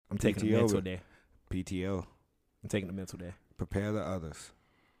taking a mental day. PTO. I'm taking a mental day. Prepare the others,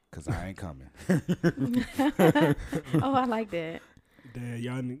 because I ain't coming. Oh, I like that. Damn,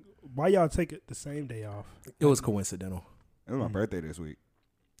 y'all. Why y'all take it the same day off? It was coincidental. It was my birthday this week.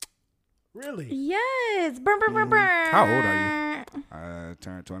 Really? Yes. Burn, burn, burn, burn. How old are you? I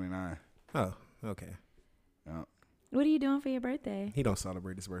turned 29. Oh, okay. Yeah. What are you doing for your birthday? He don't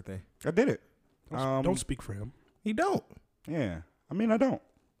celebrate his birthday. I did it. Don't speak for him. He don't. Yeah. I mean, I don't.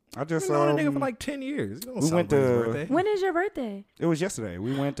 I just You know the nigga for like 10 years. You don't we went celebrate his to- birthday. When is your birthday? It was yesterday.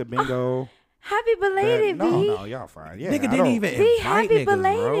 We went to bingo. Happy belated, No, B. no, y'all fine. Yeah, Nigga I didn't don't- even B, invite happy niggas, bro.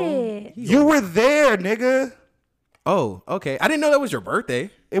 belated. You were there, nigga. Oh, okay. I didn't know that was your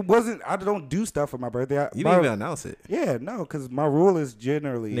birthday. It wasn't. I don't do stuff for my birthday. You didn't even announce it. Yeah, no, because my rule is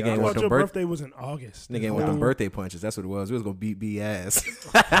generally. Nigga I ain't thought want your them birth- birthday was in August. Nigga ain't want them birthday punches. That's what it was. We was gonna beat B ass.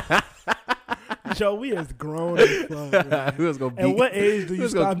 Joe, we is grown as fuck, man. We was gonna beat. At what age do we you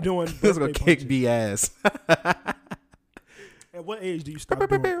was stop gonna- doing We was gonna birthday kick punches? B ass. At what age do you stop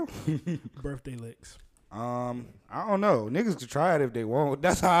doing birthday licks? I don't know. Niggas can try it if they want.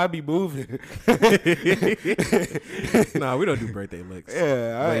 That's how I be moving. Nah, we don't do birthday licks.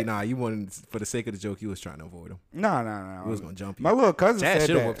 Yeah, Wait, nah. You wanted for the sake of the joke, you was trying to avoid them. No. We was gonna jump you. My little cousin Chad said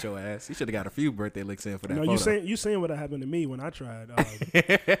should have that. whooped your ass. You should have got a few birthday licks in for that No, photo. you saying what happened to me when I tried.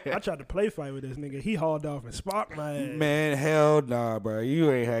 I tried to play fight with this nigga. He hauled off and sparked my ass. Man, hell nah, bro.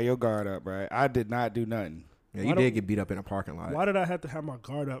 You ain't had your guard up, bro. I did not do nothing. Yeah, Why you don't- did get beat up in a parking lot. Why did I have to have my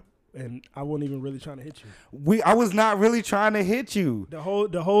guard up and I wasn't even really trying to hit you? I was not really trying to hit you. The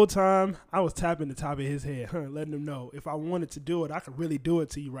whole time I was tapping the top of his head, letting him know if I wanted to do it, I could really do it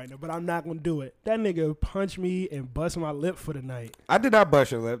to you right now, but I'm not gonna do it. That nigga punched me and bust my lip for the night. I did not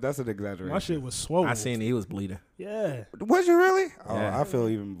bust your lip. That's an exaggeration. My shit was swollen. I seen he was bleeding. Yeah, Was you really? Oh, Yeah. I feel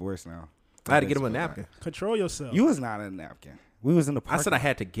even worse now. I had to get him a napkin. control yourself. You was not in a napkin. We was in the I park. said I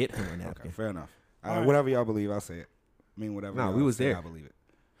had to get him a Okay, napkin. fair enough. All right. Whatever y'all believe, I'll say it. I mean, whatever. Nah, y'all we was say, there. I believe it.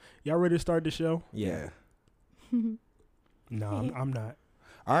 Y'all ready to start the show? Yeah. No, I'm not.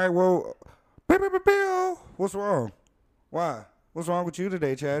 All right. Well, what's wrong? Why? What's wrong with you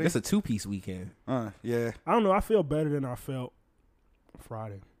today, Chatty? It's a 2-piece weekend. Yeah. I don't know. I feel better than I felt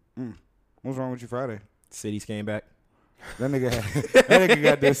Friday. What's wrong with you Friday? Cities came back. That nigga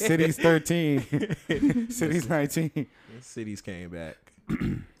got the Cities 13, Cities 19. Cities came back.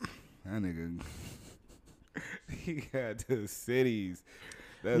 That nigga, he got the Cities.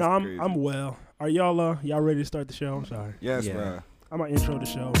 That's No, crazy. I'm well. Are y'all ready to start the show? I'm sorry. Yes, Yeah. bro. I'm gonna intro the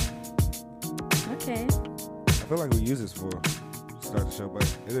show. Okay. I feel like we use this for start the show, but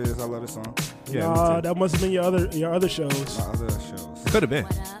it is. I love this song. Yeah, Nah, me too. that must have been your other shows. My other shows. Could have been.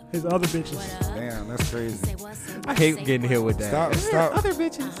 His other bitches. Damn, that's crazy. I hate getting hit with that. Stop. Other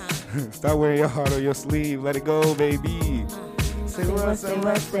bitches. Stop wearing your heart on your sleeve. Let it go, baby. Say what, say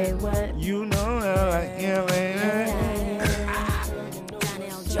what. say what. You know how I am, baby.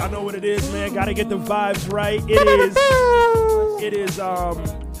 Y'all know what it is, man. Gotta get the vibes right. It is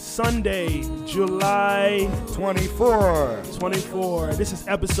Sunday, July 24. 24. This is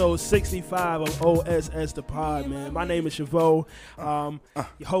episode 65 of OSS the Pod, man. My name is Chavo.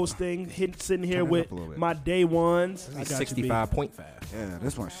 Hosting, sitting here Turn it with up a little bit. my day ones. I got you, B. 65.5. Yeah,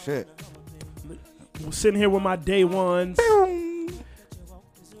 this one shit. Sitting here with my day ones.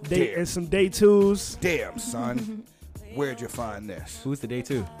 Damn. And some day twos. Damn, son. Where'd you find this? Who's the day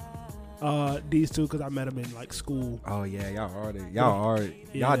 2? These two, because I met them in like school. Oh yeah, y'all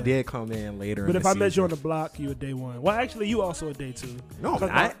Yeah. did come in later. But in if the I met you on season. the block, you a day one. Well, actually, you also a day two. No, I'm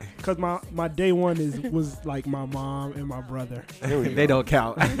not. Because my day one was like my mom and my brother. They don't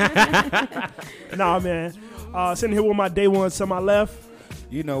count. Nah, man. Sitting here with my day ones to my left.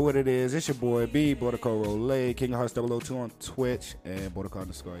 You know what it is. It's your boy B, Borderco Rolay, King of Hearts 002 on Twitch, and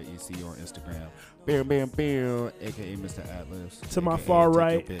Borderco_EC on Instagram. Bam, bam, bam, aka Mr. Atlas. To my aka far Take Your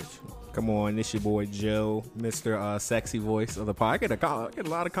right. Bitch. Come on, this your boy Joe, Mr. Sexy Voice of the pod. I get a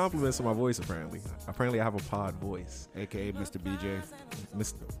lot of compliments on my voice. Apparently, I have a pod voice. Aka Mr. BJ.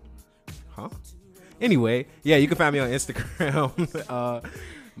 Mr. Huh? Anyway, yeah, you can find me on Instagram.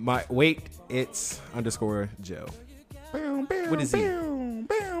 My weight, it's _Joe. Bam, bam, What is he? bam,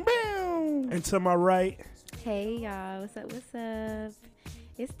 bam, bam. And to my right, Hey y'all, what's up? What's up?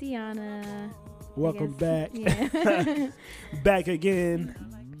 It's Deanna. welcome back. Yeah. Back again.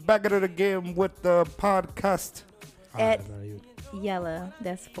 Back at it again with the podcast. At- that's not you. Yellow.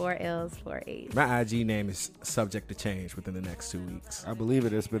 That's 4 L's, 4 A's. My IG name is subject to change within the next 2 weeks. I believe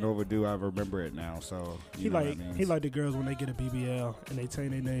it. It's been overdue. I remember it now. So He like the girls when they get a BBL and they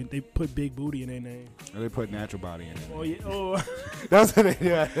change their name. They put big booty in their name. They put natural body in it. Oh yeah. Oh, That's what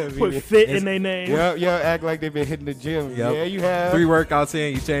they put fit in their name. Yeah, act like they've been hitting the gym. Yep. Yeah, you have 3 workouts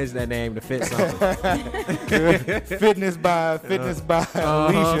in, you change that name to fit something. fitness by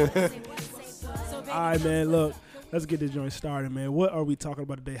Alicia. All right, man. Look, let's get this joint started, man. What are we talking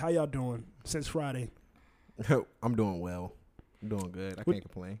about today? How y'all doing since Friday? I'm doing well. I'm doing good. I can't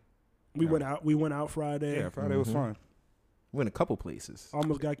complain. We went out. We went out Friday. Yeah, Friday was fun. Went a couple places.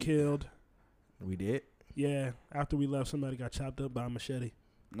 Almost got killed. We did. Yeah. After we left, somebody got chopped up by a machete.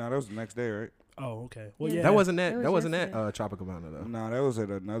 No, that was the next day, right? Oh, okay. Well, Yeah. yeah. That wasn't It that. was That wasn't at yesterday. Tropicana though. No, that was at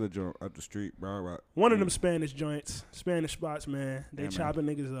another joint up the street, bro. One of them Spanish joints, Spanish spots, man. They Yeah, man. chopping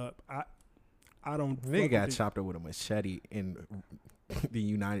niggas up. I don't. Nigga fuck got with chopped up with a machete in the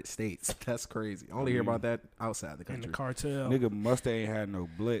United States. That's crazy. I only hear about that outside the it. In the country. cartel. Nigga must ain't had no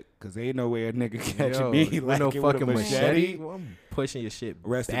blick, cause ain't no way a nigga catching Yo, me with like no it with fucking a machete. Well, I'm pushing your shit.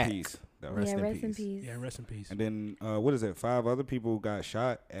 Rest back. in peace. though. Rest yeah, in rest in peace. peace. Yeah, rest in peace. And then what is it? 5 other people got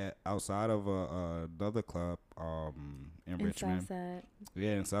shot at outside of another club in In Richmond. Southside.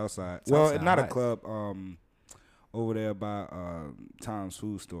 Yeah, in Southside. Southside Well, not a Heights. club. Over there by Tom's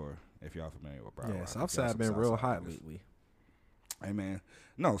Food Store. If y'all familiar with Broward. Yeah, If Southside y'all been some real Southside hot niggas. lately. Hey man,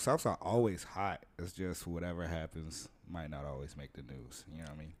 no, Southside always hot. It's just whatever happens might not always make the news. You know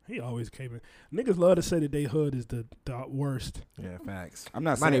what I mean? He always came in. Niggas love to say that they hood is the worst. Yeah, facts. I'm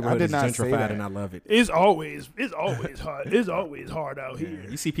not My saying I neighborhood did is not say gentrified that. and I love it. It's always hard. It's always hard out Yeah. here.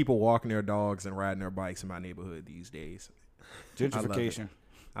 You see people walking their dogs and riding their bikes in my neighborhood these days. Gentrification.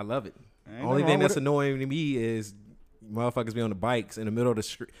 I love it. Ain't Only nothing thing wrong that's with it. annoying to me is motherfuckers be on the bikes in the middle of the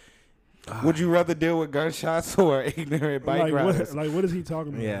street. Would you rather deal with gunshots or ignorant bike riders? What is he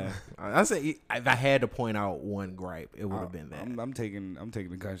talking about? Yeah, I say if I had to point out one gripe, it would have been that. I'm taking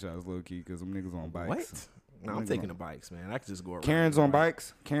the gunshots low key because them niggas on bikes. What? No, I'm taking the bikes, man. I could just go around. Karens with on the bike.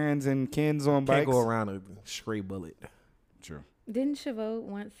 bikes. Karens and Kens on Can't bikes. go around a stray bullet. True. Didn't Chavot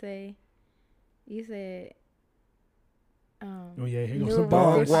once say, you said, Oh yeah, here goes New some Dog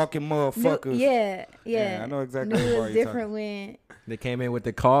bars. walking motherfuckers. yeah. I know exactly Knew what it bar was you're different when, They came in with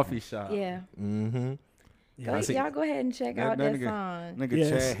the coffee shop. yeah. Mm-hmm. Go, I see. y'all go ahead and check out that nigga, song. Nigga Yes.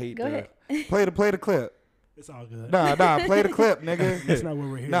 Chad hate Go that. ahead. Play the clip. It's all good. Nah, play the clip, nigga. That's not what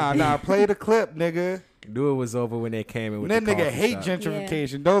we're here. Nah, play the clip, nigga. Knew it was over when they came in with That the nigga coffee hate shop.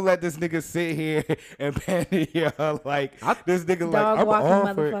 gentrification. Don't let this nigga sit here and panic y'all like this nigga like Dog I'm walking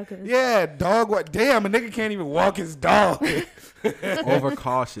on for it. motherfuckers. Yeah, dog what? Damn, a nigga can't even walk his dog.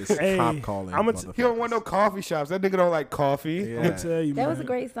 Overcautious Hey, cop calling. I'ma He don't want no coffee shops. That nigga don't like coffee. Yeah. I'm gonna tell you, That was a man.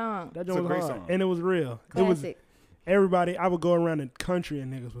 great song. That It's joint a was great hard, song. and it was real. It was Classic. everybody. I would go around the country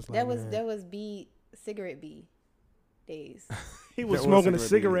and niggas was like, That was man. that was B cigarette B days. He was That was smoking a cigarette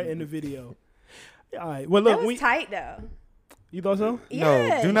cigarette beer. in the video. All right. Well, That look, was tight though. you thought so? No,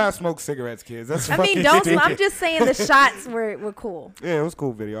 Yeah. do not smoke cigarettes, kids. That's I mean, fucking don't. ridiculous. I'm just saying the shots were cool. Yeah, it was a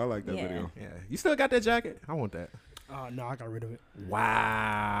cool video. I like that Yeah. video. Yeah, you still got that jacket? I want that. No, I got rid of it.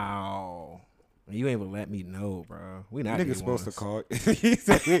 Wow. You ain't even let me know, bro. We not Nigga's even supposed to ones. call. he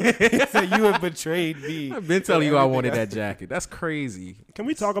said you have betrayed me. I've been telling you I wanted that jacket. That's crazy. Can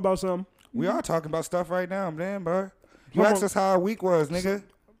we talk about something? We are talking about stuff right now, man, bro. You Hold asked on. us how our week was, nigga.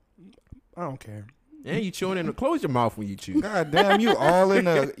 I don't care. And you chewing in. Close your mouth when you chew. God damn, you all in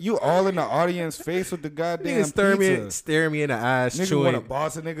the audience face with the goddamn Niggas pizza. staring me in the eyes, Nigga chewing. want to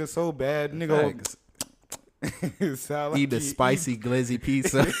boss a nigga so bad, nigga. Facts. Sound like Eat the he spicy glizzy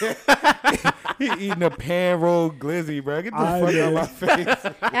pizza. He eating a pan rolled glizzy, bro. Get the I fuck out know. of my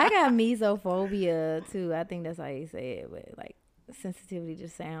face. I got mesophobia too. I think that's how you say it, but like sensitivity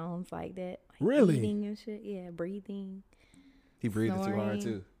just sounds like that. Like Really? eating and shit. Yeah, breathing. He breathing too hard Snoring.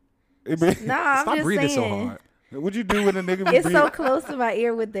 too. Nah, I'm Stop just breathing so saying. hard. What'd you do when a nigga be It's so breathing? close to my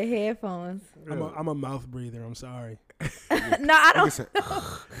ear with the headphones. I'm a mouth breather. I'm sorry. No, I Nigga don't.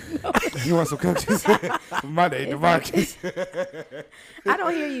 said, you want some cookies? My name, DeMarcus. I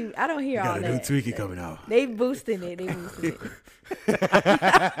don't hear you. I don't hear all that. tweaky coming out. They boosting it.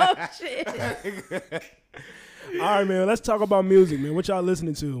 Oh shit! All right, man. Let's talk about music, man. What y'all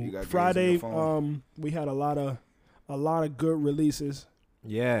listening You to? got Friday, games on your phone. we had a lot of good releases.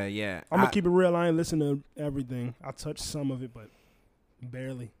 Yeah, yeah. I'm gonna keep it real. I ain't listen to everything. I touched some of it, but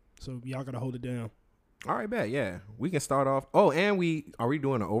barely. So y'all gotta hold it down. All right, bet. Yeah, we can start off. Oh, and are we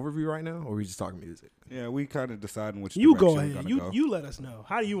doing an overview right now, or are we just talking music? Yeah, we kind of deciding which You direction go we're ahead. gonna You go. you let us know.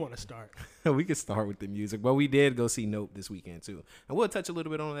 How do you want to start? We can start with the music, but we did go see Nope this weekend too, and we'll touch a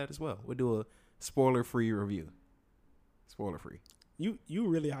little bit on that as well. We'll do a spoiler-free review. Spoiler free. You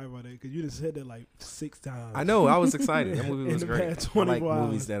really hype about that because you just said that like 6 times. I know. I was excited. That movie In was the great. past I like 24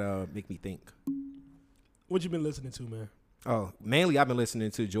 movies hours. that make me think. What you been listening to, man? Oh, mainly I've been listening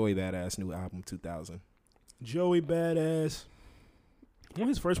to Joey Badass new album 2000. Joey Badass. What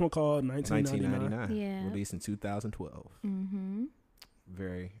his first one called? 1999. 1999. Yeah. Released in 2012. Mm-hmm.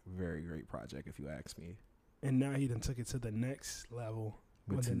 Very, very great project if you ask me. And now he done took it to the next level.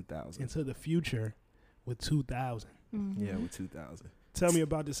 With Well, then 2000. into the future with 2000. Mm-hmm. Yeah, with 2000. Tell me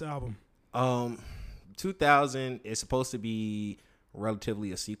about this album. 2000 is supposed to be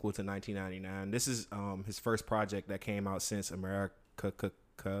relatively a sequel to 1999. This is his first project that came out since America.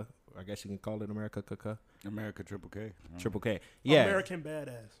 I guess you can call it America. America Triple K. Triple K. Yeah. American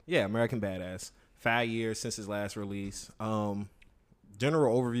Badass. Yeah, American Badass. 5 years since his last release.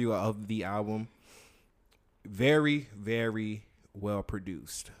 General overview of the album. Very, very well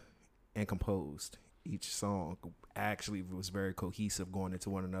produced and composed. Each song actually was very cohesive going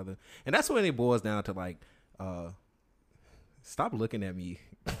into one another. And that's when it boils down to like, stop looking at me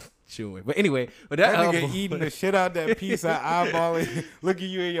chewing. But anyway, but that That nigga album, eating the shit out that pizza, eyeballing,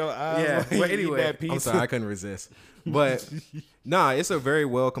 looking you in your eyes. yeah, while he but eating anyway, that pizza. I'm sorry, I couldn't resist. But nah, it's a very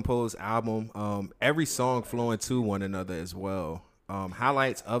well composed album. Every song flowing to one another as well.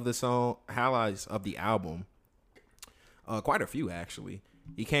 Highlights of the album. Quite a few actually.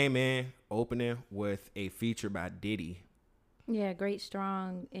 He came in opening with a feature by Diddy. Yeah, great,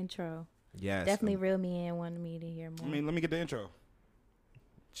 strong intro. Yes, Definitely reeled me in, wanted me to hear more. I mean, let me get the intro.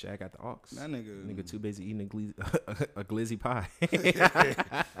 Check out the aux. That Nigga too busy eating a glizzy pie.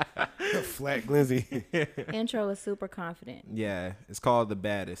 Flat glizzy. Intro was super confident. Yeah, it's called The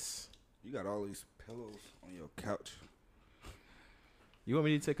Baddest. You got all these pillows on your couch. You want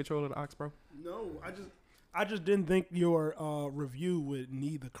me to take control of the aux, bro? No, I just didn't think your review would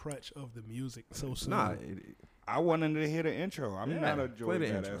need the crutch of the music so soon. Nah, I wanted to hear the intro. I'm Yeah, not a play Joey the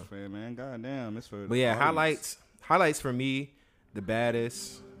Badass intro. fan, man. God damn, it's for. but yeah, the audience. highlights for me: The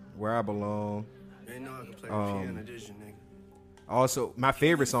Baddest, Where I Belong. Ain't no I can play the piano, did you, nigga? Also, my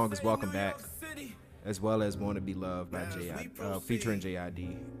favorite song is Welcome Back, as well as Want to Be Loved by featuring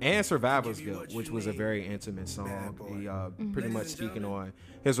J.I.D. and Survivor's Guilt, which was a very intimate song. He pretty much speaking on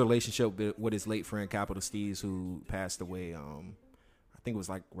his relationship with his late friend Capital Steez, who passed away. I think it was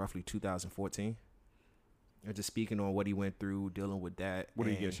like roughly 2014. And just speaking on what he went through, dealing with that. What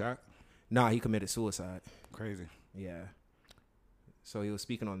did he And- get shot? Nah, he committed suicide. Crazy. Yeah. So he was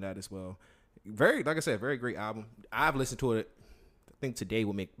speaking on that as well. Very, like I said, very great album. I've listened to it. I think today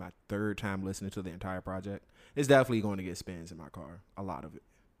will make my third time listening to the entire project. It's definitely going to get spins in my car. A lot of it.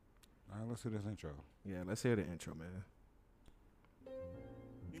 All right, let's do this intro. Yeah, let's hear the intro, man.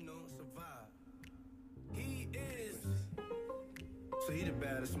 You know, survive. He is. So he the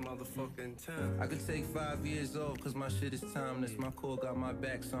baddest motherfucker in town. I could take 5 years off, cause my shit is timeless. My core got my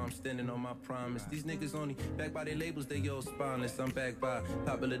back, so I'm standing on my promise. These niggas only back by their labels, they all spineless. I'm back by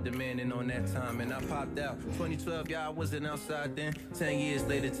popular demand and on that time. And I popped out 2012, yeah, I wasn't outside then. 10 years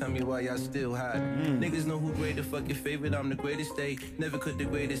later, tell me why y'all still hiding. Niggas know who great the fuck your favorite, I'm the greatest. They never could the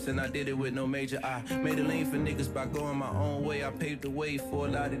greatest, and I did it with no major. I made a lane for niggas by going my own way. I paved the way for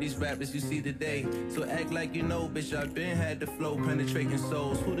a lot of these rappers you see today. So act like you know, bitch, I been had the flow, penetrating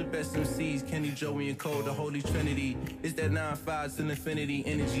souls. Who the best MCs? Kenny, Joey, and Cole, the Holy Trinity. It's that 9-5s and infinity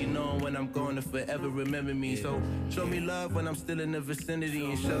energy, knowing when I'm going to forever remember me. So show me love when I'm still in the vicinity,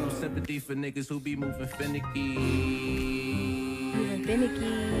 and show no sympathy for niggas who be moving finicky. Moving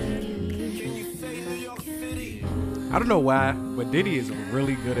finicky. I don't know why, but Diddy is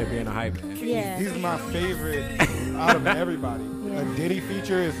really good at being a hype man. Yeah. He's my favorite out of everybody. Yeah. A Diddy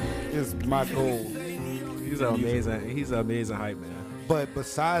feature is my goal. He's an amazing hype man. But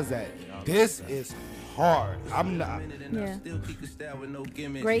besides that, this is hard. I'm not. Yeah. Still kick a style with no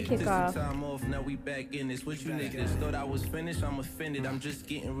gimmicks. Great Took some kickoff. time off, now we back in this. What you niggas thought I was finished? I'm offended. I'm just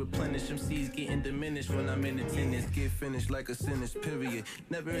getting replenished. MCs getting diminished when I'm in attendance. Get finished like a sentence, period.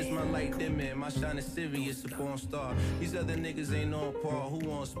 Never is my light dimming. My shine is serious, a porn star. These other niggas ain't on par.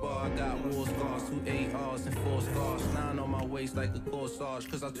 Who on spar? I got war scars, 2 ARs and 4 scars. 9 on my waist like a corsage,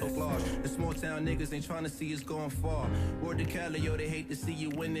 cause I took large. The small town niggas ain't trying to see us going far. Word to Cali, yo, they hate to see you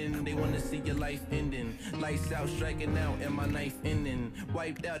winning. They wanna see your life ending. Lights out, striking out, and my knife ending.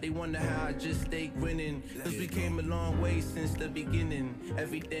 Wiped out, they wonder how I just stay grinning. Cause we came a long way since the beginning.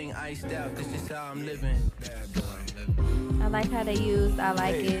 Everything iced out, this is how I'm living. I like how they used I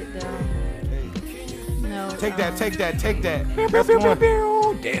like it. No. Take that. That's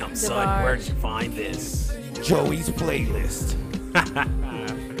one. Damn, son, where'd you find this? Joey's playlist.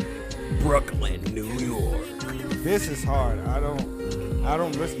 Brooklyn, New York. This is hard. I don't. I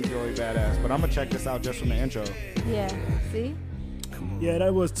don't listen to Joey Badass, but I'm gonna check this out just from the intro. Yeah. See? Yeah,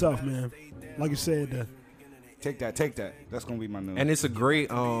 that was tough, man. Like you said, Take that. That's gonna be my new. And it's a great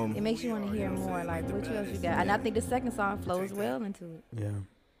It makes you want to hear more. Like, what else you got? And I think the second song flows well into it. yeah, you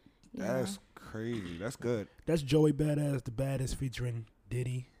That's know? crazy. That's good. that's Joey Badass, the baddest, featuring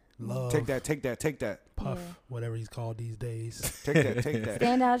Diddy, Love, Take that. Puff, Yeah. whatever he's called these days. Take that.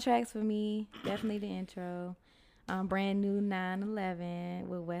 Standout tracks for me, definitely the intro. Brand new 9/11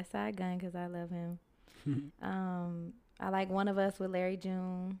 with West Side Gun because I love him. I like One of Us with Larry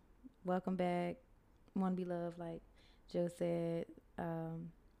June. Welcome Back. Wanna Be Loved, like Joe said.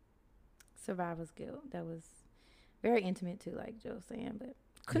 Survivor's Guilt. That was very intimate too, like Joe was saying. But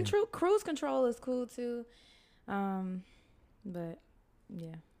Cruise Control is cool too. But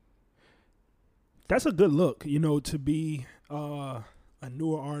yeah. That's a good look, to be a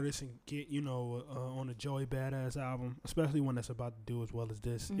newer artist and get, on a Joey Badass album, especially one that's about to do as well as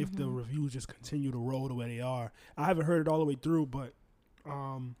this. If the reviews just continue to roll the way they are. I haven't heard it all the way through, but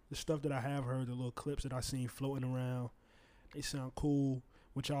the stuff that I have heard, the little clips that I seen floating around, they sound cool.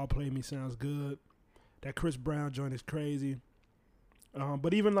 What y'all play me sounds good. That Chris Brown joint is crazy.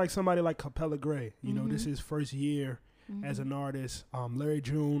 But even like somebody like Capella Gray, this is his first year as an artist. Larry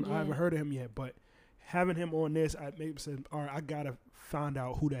June, I haven't heard of him yet, but having him on this, I maybe said, all right, I gotta find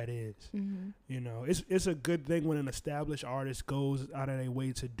out who that is. It's a good thing when an established artist goes out of their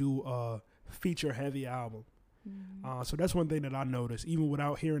way to do a feature heavy album. So that's one thing that I noticed, even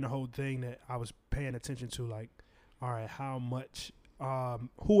without hearing the whole thing, that I was paying attention to. Like, all right, how much?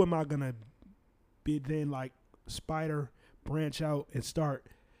 Who am I gonna be then? Like Spider branch out and start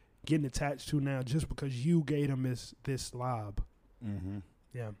getting attached to now, just because you gave him this lob.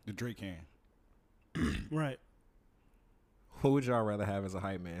 Yeah, The Drake can. right. Who would y'all rather have as a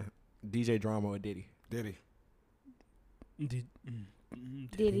hype man? DJ Drama or Diddy? Diddy.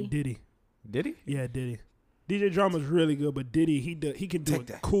 Diddy. Diddy? Yeah, Diddy. DJ Drama's really good, but Diddy, he can do Take it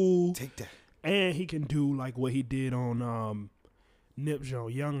that. cool, Take that. and he can do like what he did on Nip Joe,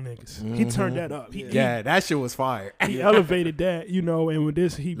 Young Niggas. He turned that up. Yeah, that shit was fire. He elevated that, and with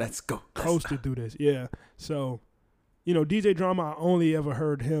this, he Let's go. coasted through this. Yeah. So, DJ Drama, I only ever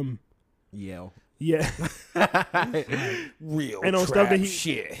heard him. Yell. Yeah. Real And on trap stuff that he-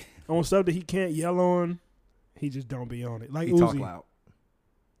 shit. On stuff that he can't yell on, he just don't be on it. Like He Uzi. talk loud.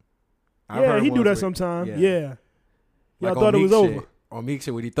 I've Yeah, heard he do ones that where- sometime. yeah. Yeah. Y'all Like thought it on was Meek over. shit. On Meek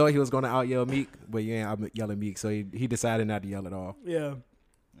shit, when he thought he was going to out yell Meek, but yeah, I'm yelling Meek, so he decided not to yell at all. Yeah.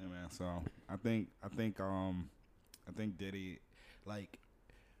 Yeah, man. So I think Diddy, like,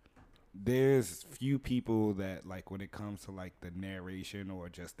 there's few people that, like, when it comes to like the narration or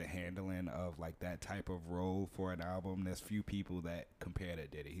just the handling of like that type of role for an album, there's few people that compare to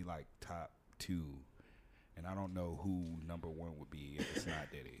Diddy. He like top 2, and I don't know who number 1 would be if it's not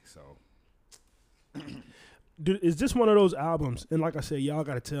Diddy. So Dude, is this one of those albums? And like I said, y'all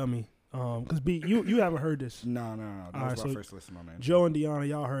got to tell me. Because B, you haven't heard this. no. That All was right, my so first listen on that. Joe and Deanna,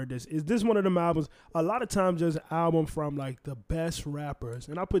 y'all heard this. Is this one of them albums? A lot of times there's an album from like the best rappers.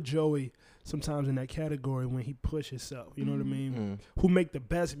 And I put Joey sometimes in that category when he pushes himself. You know what I mean? Who make the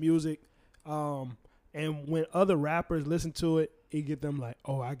best music. And when other rappers listen to it, it get them like,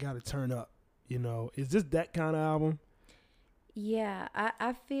 oh, I got to turn up. Is this that kind of album? Yeah,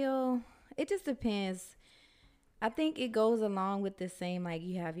 I feel it just depends. I think it goes along with the same, like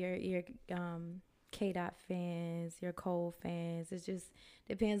you have your K-Dot fans, your Cole fans. It just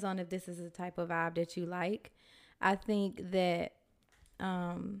depends on if this is the type of vibe that you like. I think that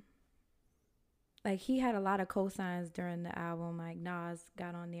like he had a lot of cosigns during the album. Like Nas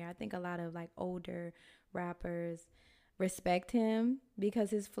got on there. I think a lot of like older rappers respect him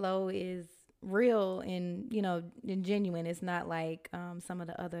because his flow is real and and genuine. It's not like some of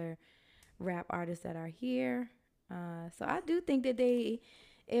the other rap artists that are here. So I do think that they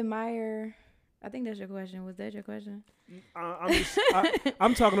admire. I think that's your question. Was that your question?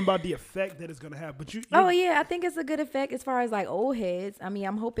 I'm talking about the effect that it's gonna have. But you Oh yeah, I think it's a good effect as far as like old heads. I mean,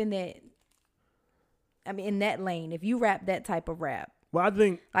 I'm hoping that. I mean, in that lane, if you rap that type of rap, well, I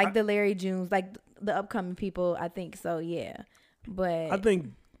think like the Larry Junes, like the upcoming people, I think so. Yeah, but I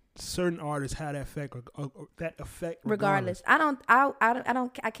think certain artists have that effect. That effect, regardless.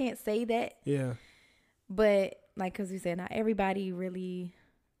 I can't say that. Yeah. But like, cause we said, not everybody really.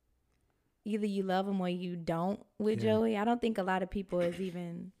 Either you love him or you don't with Joey. I don't think a lot of people is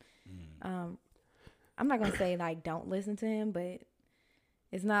even. I'm not gonna say like don't listen to him, but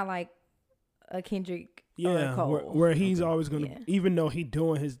it's not like a Kendrick or a Cole. Where he's always gonna, even though he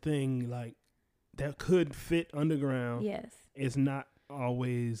doing his thing like that could fit underground. Yes, it's not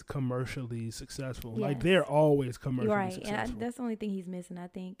always commercially successful. Yes. Like they're always commercially You're right. successful. And that's the only thing he's missing. I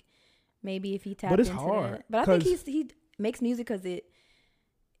think maybe if he tapped But it's into hard, that. But I think 'cause- he makes music because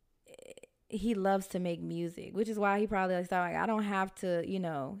he loves to make music, which is why he probably like thought, like, I don't have to, you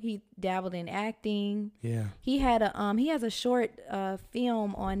know. He dabbled in acting. Yeah. He had a he has a short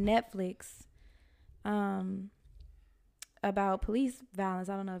film on Netflix about police violence.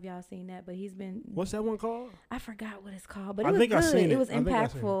 I don't know if y'all seen that, but he's been What's that one called? I forgot what it's called, but I it was think I good. seen It it. was I think I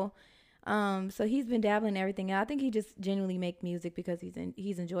seen impactful. So he's been dabbling in everything. And I think he just genuinely make music because he's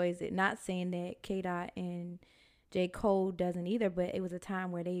enjoys it. Not saying that K-Dot and J. Cole doesn't either, but it was a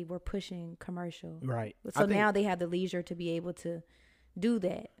time where they were pushing commercial. Right. So now they have the leisure to be able to do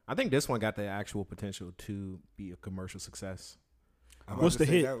that. I think this one got the actual potential to be a commercial success. What's the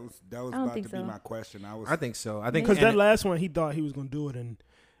hit? That was I don't about think to be so. my question. I think so. I think Because and that last one, he thought he was gonna do it, and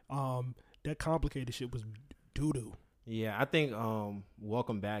that complicated shit was doo doo. yeah, I think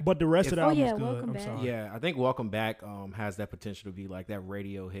Welcome Back. But the rest of the Oh, album yeah, is good. Welcome I'm Back. sorry. yeah, I think Welcome Back has that potential to be like that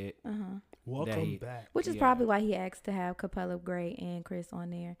radio hit. Welcome he- back. Which is Yeah. probably why he asked to have Capella Gray and Chris on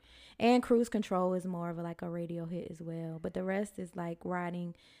there. And Cruise Control is more of like a radio hit as well. But the rest is like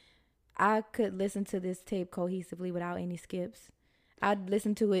riding. I could listen to this tape cohesively without any skips. I'd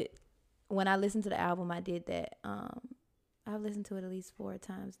listen to it. When I listened to the album, I did that. I've listened to it at least 4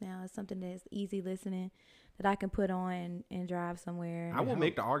 times now. It's something that's easy listening that I can put on and drive somewhere. I will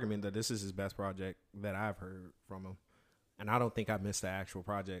make the argument that this is his best project that I've heard from him, and I don't think I missed the actual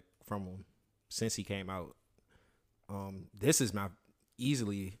project from him since he came out. This is my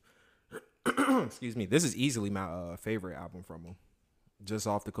easily, excuse me, this is easily my favorite album from him, just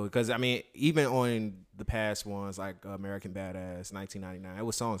off the code. Because I mean, even on the past ones like American Badass, 1999, it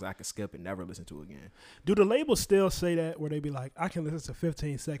was songs I could skip and never listen to again. Do the labels still say that, where they be like, I can listen to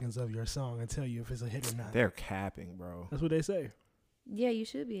 15 seconds of your song and tell you if it's a hit or not? They're capping, bro. That's what they say. Yeah, you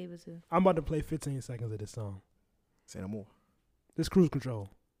should be able to. I'm about to play 15 seconds of this song. Say no more. This Cruise Control.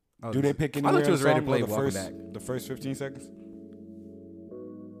 Oh, Do they pick I anywhere thought you was ready to in the play song or Welcome the first 15 seconds?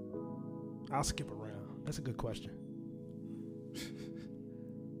 I'll skip around. That's a good question.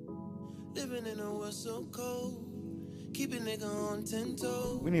 Living in a world so cold. Keep a nigga on 10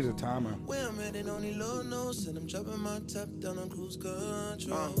 toes. We need a timer. Where I'm at, it only Lord knows. And I'm dropping my top down on cruise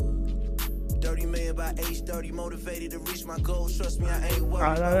control. 30 million by age 30, motivated to reach my goals. Trust me, I ain't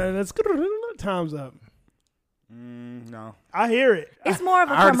worried. That's good. Time's up. No. I hear it. It's more of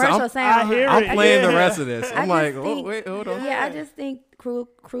a I heard- commercial I'm- sound. I hear I'm it. playing the Yeah. rest of this. I I'm just like, oh, think- wait, hold on. Yeah, I just think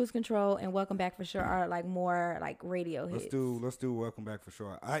Cruise Control and Welcome Back for sure are like more like radio hits. Let's do Welcome Back for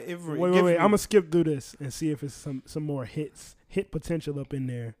sure. Wait. I'm gonna skip through this and see if it's some more hit potential up in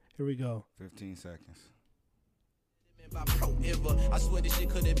there. Here we go. 15 seconds. By pro ever. I swear this shit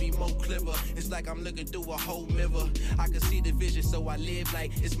couldn't be more clever. It's like I'm looking through a whole mirror. I can see the vision, so I live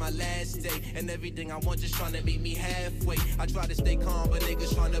like it's my last day. And everything I want just trying to meet me halfway. I try to stay calm, but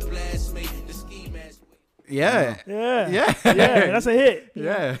niggas trying to blast me. The ski mask. Yeah. Yeah. That's a hit.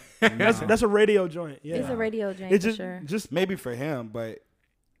 Yeah. That's a radio joint. Yeah. It's a radio joint It's for just sure. Just maybe for him, but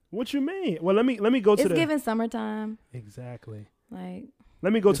what you mean? Well, let me go to It's the giving summertime. exactly. Like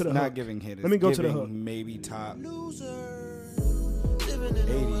Let me go it's to the not hook. giving hit. It's Let me go to the giving hook. Maybe top Loser. Living in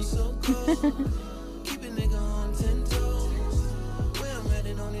a 80. world so cold. Keep a nigga on 10 toes. Where I'm at,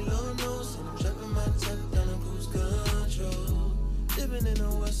 it only Lord knows. And I'm dropping my top down on cruise control. Living in a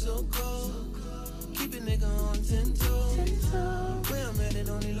world so cold. Keep a nigga on 10 toes. Where I'm at, it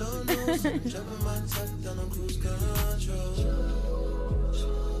only Lord knows. And I'm dropping my top down on cruise control.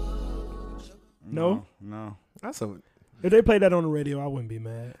 No? That's a. If they played that on the radio, I wouldn't be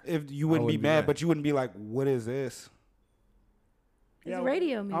mad. If you wouldn't be wouldn't be mad, mad. but you wouldn't be like, what is this? it's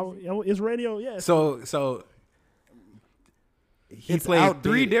radio music. It's radio. Yeah. So he It's played outdated.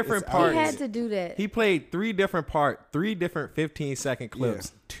 3 different It's parts. He had to do that. He played 3 different 15-second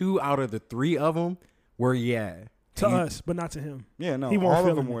clips. 2 out of the 3 of them were to us, but not to him. Yeah, no. He won't All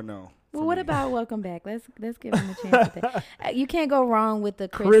feel of them it. were no. Well, what about Welcome Back? Let's give him a chance with that. You can't go wrong with the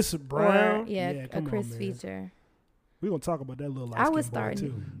Chris or- Brown? yeah, Yeah, a come on, Chris man. feature. We're going to talk about that little light I was skin boy, starting-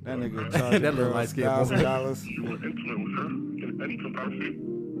 too. That nigga charging That little girls light-skinned boy. $1,000. You want intimate with her in any capacity,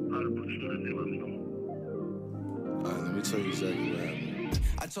 I'd appreciate it if you let me know. Alright, let me tell you exactly what happened.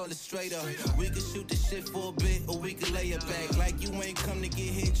 I told her straight up, we could shoot this shit for a bit, or we could lay it back. Like you ain't come to get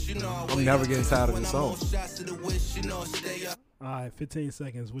hit, you know. I'm never getting tired of this song. Shots to the wish, you know, stay up. All right, 15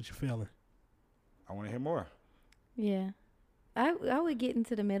 seconds. What you feeling? I want to hear more. Yeah. I would get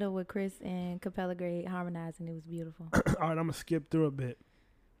into the middle with Chris and Capella Gray harmonizing. It was beautiful. All right, I'm going to skip through a bit.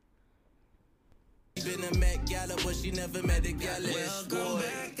 Been a Met Gala, but she never met a gala. Welcome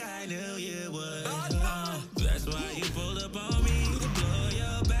back, I knew you would. That's why you pulled up on me.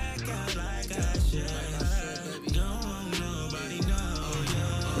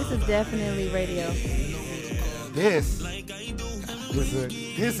 definitely radio. This is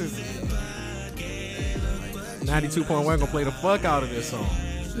 92.1 gonna play the fuck out of this song.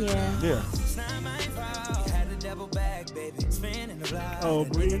 Yeah. yeah. Oh,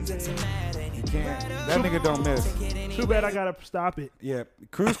 brilliant. You can't. That nigga don't miss. Too bad I gotta stop it. Yeah,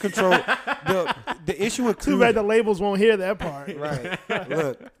 Cruise Control. the issue with Too bad the labels won't hear that part. right.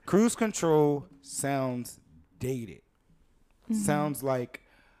 Look, Cruise Control sounds dated. Sounds like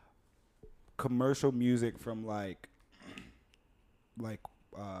commercial music from like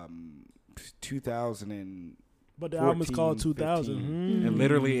 2000 and. But the album is called 2000. 15. It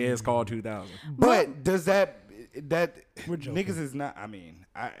literally is called 2000. But does that We're joking. niggas is not? I mean,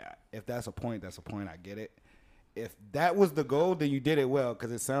 I if that's a point, that's a point. I get it. If that was the goal, then you did it well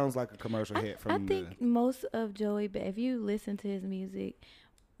because it sounds like a commercial hit from. I think most of Joey, but if you listen to his music,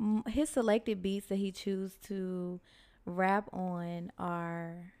 his selected beats that he chooses to rap on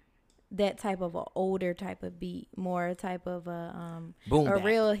are that type of a older type of beat, more type of a Boom a bap.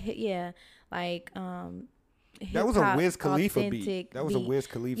 real hit, yeah, like that was a hip-hop, Wiz Khalifa authentic beat. That was a Wiz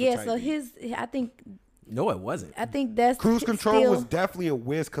Khalifa. Yeah, type so beat. I think No, it wasn't. that's Cruise Control still, was definitely a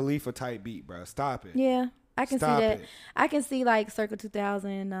Wiz Khalifa type beat, bro. Stop it. Yeah, I can Stop see that. it. I can see like circa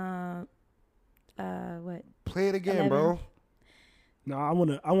 2000. What? Play it again, 11. bro. No,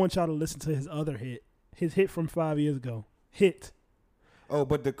 I want y'all to listen to his other hit. His hit from 5 years ago. Hit. Oh,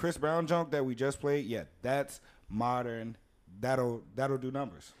 but the Chris Brown junk that we just played, yeah, that's modern. That'll do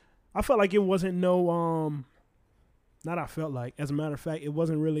numbers. I felt like it wasn't no not I felt like. As a matter of fact, it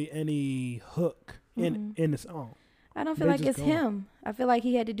wasn't really any hook in the song. I don't feel They like just it's go. him. I feel like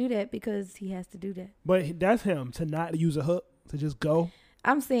he had to do that because he has to do that. But that's him to not use a hook, to just go.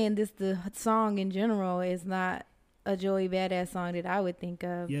 I'm saying the song in general is not a Joey Badass song that I would think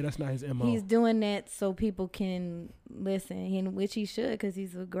of. Yeah, that's not his MO. He's doing that so people can listen, in which he should because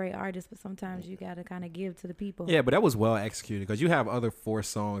he's a great artist. But sometimes you got to kind of give to the people. Yeah, but that was well executed because you have other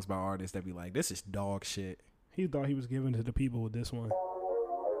forced songs by artists that be like, this is dog shit. He thought he was giving to the people with this one.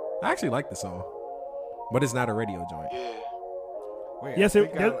 I actually like the song, but it's not a radio joint. Wait, Yes, I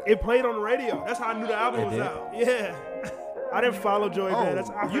think it played on the radio. That's how I knew the album It was did? out. Yeah. I didn't follow Joey Badass.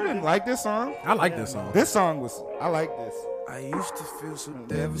 I you heard didn't it. like this song? I like this song. This song was. I like this. I used to feel so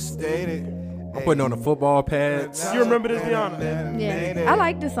Devastated. I'm putting on the football pads. You remember this, Deanna? Yeah, I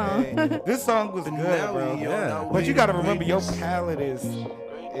like this song. This song was good, bro. Yeah. But you gotta remember, your palette is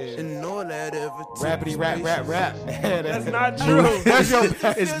and all that ever rappity rap. That's not true. That's your.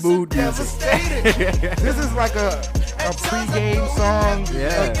 It's mood music. Devastated. This is like a pre-game song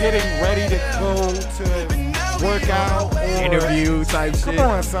Yeah. of getting ready to go to work out or Interview type shit. Come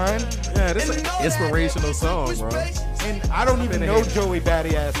on, son. Yeah, this is an inspirational song, bro. And I don't even know Joey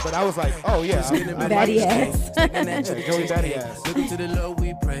Batty Ass, but I was like, oh yeah, I like Batty this ass. song. Joey Batty Ass. Looking to the Lord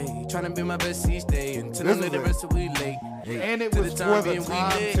we pray, trying to be my best each day until I This let the is rest of we late. And it To was the for the being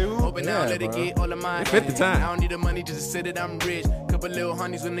time we lit. too. Hoping Yeah, I'll let it bro. get all of my It fit the time. I don't need the money just to say that I'm rich. Couple little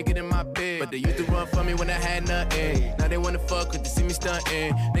honeys when they get in my bed. But they used to run for me when I had nothing. Now they wanna fuck with to see me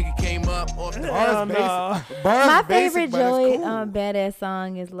stunting. Nigga came up off the Hell Bars no. basic. Bars My basic, favorite but it's Joey cool. Badass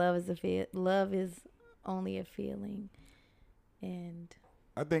song is Love is Only a Feeling. And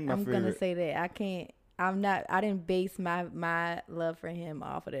I think my I'm favorite. gonna say that I didn't base my love for him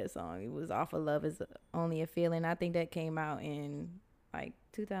off of that song. It was off of Love is Only a Feeling. I think that came out in like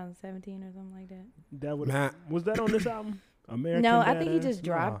 2017 or something like that. That would Nah. was that on this album? American No, I think he Badass? just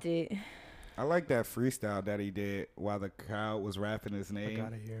dropped Nah, it. I like that freestyle that he did while the crowd was rapping his I name.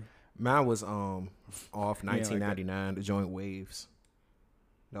 got it here. Mine was off like 1999, the joint Waves.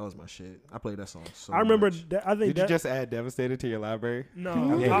 That was my shit. I played that song so I remember much. that. I think Did you that, just add Devastated to your library?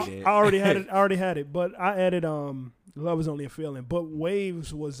 no. Yeah, I, you did. I already had it. I already had it, but I added Love is Only a Feeling. But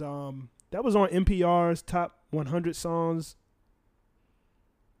Waves was that was on NPR's top 100 songs.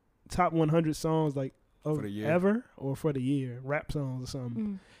 Top 100 songs like of For the year? ever or for the year, rap songs or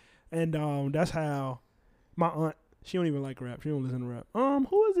something. And that's how my aunt, she don't even like rap. She don't listen to rap.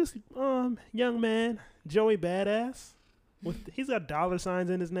 Who is this young man? Joey Badass. He's got dollar signs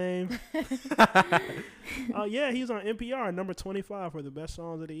in his name. Yeah, he's on NPR, number 25 for the best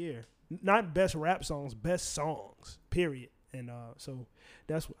songs of the year. Not best rap songs, best songs, period. And so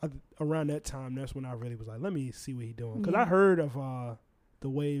that's around that time. That's when I really was like, let me see what he's doing. Because I heard of the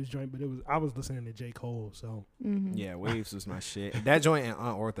Waves joint, but I was listening to J. Cole. So Yeah, Waves was my shit. That joint and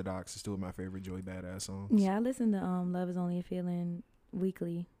Unorthodox is two of my favorite Joey Badass songs. Yeah, I listen to Love is Only a Feeling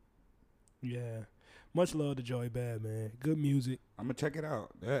weekly. yeah, much love to Joey Bad, man. Good music. I'm gonna check it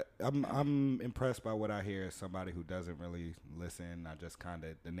out. I'm impressed by what I hear as somebody who doesn't really listen. I just kind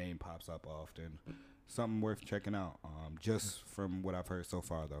of the name pops up often. Something worth checking out. Just from what I've heard so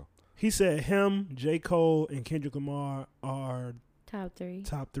far, though. He said him, J. Cole, and Kendrick Lamar are Top 3.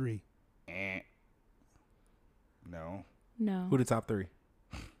 top 3. No. No. Who the top 3?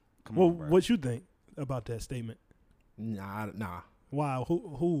 Come Well, on, bro. what you think about that statement? Nah. Wow.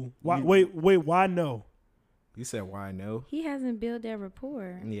 Who? Why? You- Wait. Why no? You said why no? He hasn't built that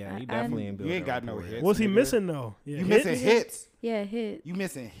rapport. Yeah, he I- definitely ain't built. You ain't that got no rapport yet. hits. What's he nigga. missing though? Yeah, You missing hits. Yeah, hits. You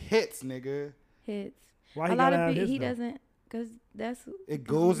missing hits, nigga. Hits. Why he A lot gotta of have people, his, he though? doesn't, because that's. It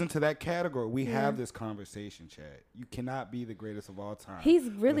goes into that category. We Yeah. have this conversation, Chad. You cannot be the greatest of all time. He's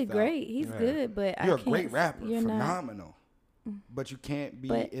really without- great. He's Yeah. good, but You're I a can't. great rapper, You're not. phenomenal. But you can't be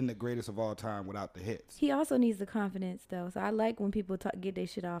But- in the greatest of all time without the hits. He also needs the confidence, though. So I like when people get their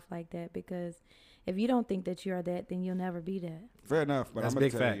shit off like that, because if you don't think that you are that, then you'll never be that. Fair enough, but That's I'm gonna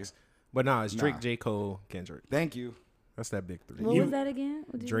big tell facts. But nah, it's Drake, Nah. J. Cole, Kendrick. you. Thank you. That's that big 3. What You- was that again?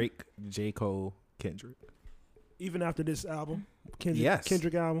 What did you- Drake, J. Cole, Kendrick. Even after this album, Yes.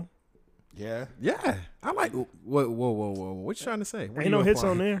 Kendrick album, Yeah. Yeah, I like. Whoa. What you trying to say? What ain't you no hits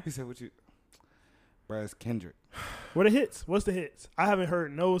implying? on there. He said, "What you?" Bruh, it's Kendrick. What the hits? What's the hits? I haven't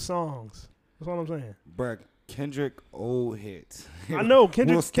heard no songs. That's all I'm saying. Bruh, Kendrick old hits. I know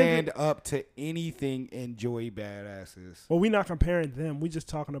Kendrick will stand up to anything in Joey Badasses. Well, we're not comparing them. We just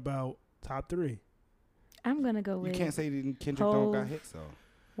talking about top 3. I'm gonna go You with can't say that Kendrick don't got Hov. hits though.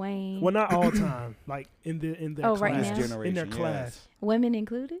 Wayne. Well, not all time. Like in their Oh, class. right This now? generation, In their yes. class. Women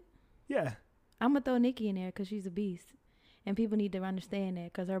included. Yeah. I'm gonna throw Nicki in there because she's a beast, and people need to understand that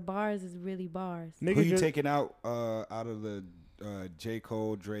because her bars is really bars. Who Nigga you just, taking out of the J.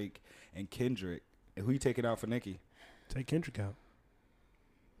 Cole, Drake, and Kendrick? And who you taking out for Nicki? take Kendrick out.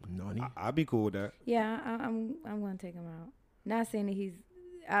 Nani? I'd be cool with that. Yeah, I'm gonna take him out. Not saying that he's.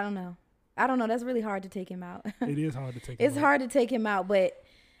 I don't know. That's really hard to take him out. It is hard to take It's him out. hard to take him out, but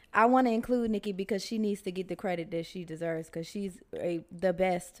I want to include Nicki because she needs to get the credit that she deserves because she's the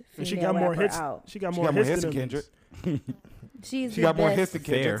best And female she got more rapper hits. out. She got She more got more hits hits than than them Kendrick. She's She the got more best hits than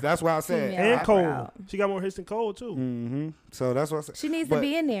Kendrick. Fair. That's why I said. female And rapper Cole. out. She got more hits than Cole too. Mm-hmm. So that's what I said. She needs But- to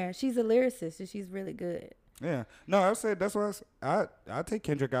be in there. She's a lyricist and she's really good. Yeah. No, I said that's why I take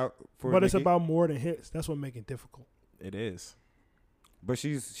Kendrick out for But it's Nicki. about more than hits. That's what makes it difficult. It is. But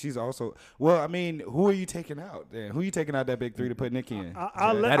she's also well. I mean, who are you taking out? Then who you taking out that big 3 to put Nicki in?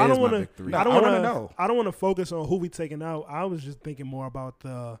 I That don't is my want to. big 3. I don't I want wanna to know. I don't want to focus on who we taking out. I was just thinking more about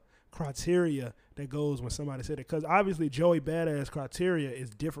the criteria that goes when somebody said it, because obviously Joey Badass criteria is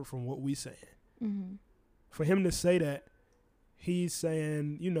different from what we saying. Mm-hmm. For him to say that, he's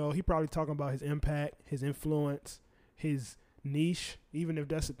saying, he probably talking about his impact, his influence, his niche. Even if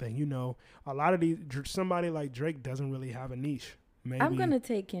that's the thing, a lot of these somebody like Drake doesn't really have a niche. Maybe I'm gonna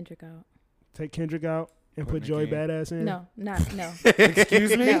take Kendrick out. take Kendrick out and Put put Joey Nicki in. Badass in. No.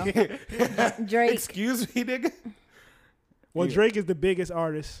 Excuse me. Drake. Excuse me, nigga. Well, Yeah. Drake is the biggest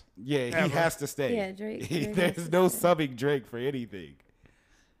artist. Yeah, he Ever. has to stay. Yeah, Drake has There's to no stay. subbing Drake for anything.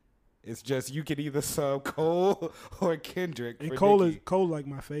 It's just you can either sub Cole or Kendrick. And for Cole Nicki. like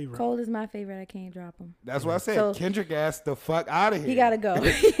my favorite. Cole is my favorite. I can't drop him. That's what I said. So- Kendrick ass the fuck out of here. He gotta go.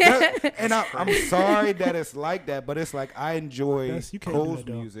 And I'm sorry that it's like that, but it's like I enjoy That's- you can't do Cole's that,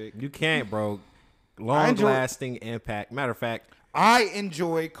 though. music. You can't, bro. I Long enjoy- lasting impact. Matter of fact, I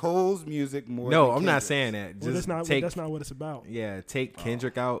enjoy Cole's music more. no, than I'm not Kendrick's. saying that. Well, Just that's take not what it's about. take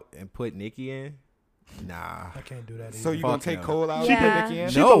Kendrick out and put Nicki in. Nah. I can't do that. So either. you gonna Fuck take no. Cole out? Yeah. and Nicki in?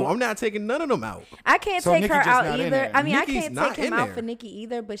 She No, told- I'm not taking none of them out. I can't So take Nicki her just out not in either. there. I mean, Nicki's I can't not take him in out there. for Nicki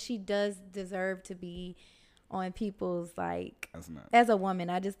either, but she does deserve to be on people's That's not. as a woman.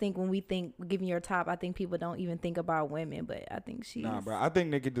 I just think when we think giving your top, I think people don't even think about women, but I think she's Nah, bro. I think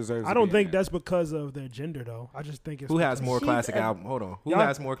Nicki deserves. I to don't be in think there. that's because of their gender, though. I just think it's Who has because- more She's classic a- album? Hold on. Who Y'all-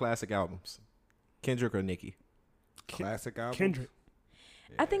 has more classic albums? Kendrick or Nicki? classic album. Kendrick.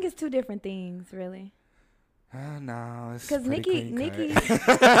 I think it's two different things, really. No, it's Because pretty Nicki, clean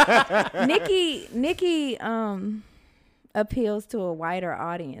cut. Nicki appeals to a wider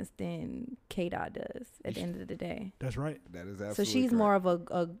audience than K-Dot does at the end of the day. That's right. That is absolutely. So she's correct. more of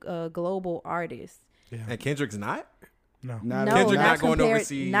a global artist. Yeah. And Kendrick's not? No. Not No, at Kendrick all. not going compared-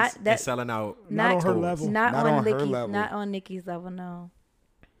 overseas not and that- selling out. Not on her tours. level. Not, Not on on her Nicki's, level. not on Nicki's level, no.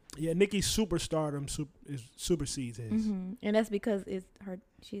 Yeah, Nicki's superstardom supersedes his. Hmm. And that's because it's her.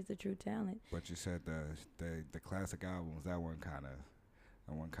 She's a true talent. But you said the classic albums. That one kind of.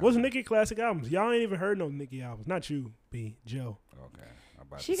 What's Nicki classic albums? Y'all ain't even heard no Nicki albums. Not you, B. Joe. Okay. I'm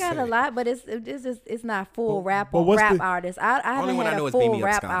about She to got say. a lot, but it's just it's not full But- rap but what's rap the- artist. I Only haven't one I had know a is Beam full Me Up,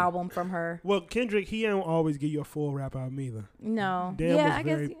 rap Scotty. album from her. Well, Kendrick, he don't always give you a full rap album either. No. Damn Yeah, was I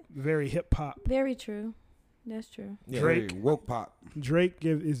very, guess very hip hop. very true. That's true. Yeah. Drake. Very woke pop. Drake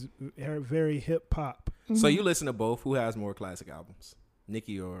is very hip hop. So Mhm. you listen to both. Who has more classic albums?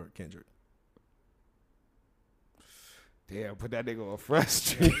 Nicki or Kendrick? Damn, put that nigga on Fresh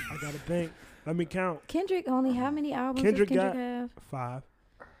Street. I gotta think. Let me count. Kendrick only how many albums Kendrick does Kendrick got have? 5.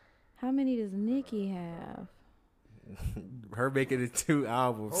 How many does Nicki have? Her making it 2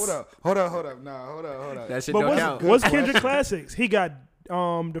 albums. Hold up. Nah, hold up. That shit But don't count. what's Kendrick classics? He got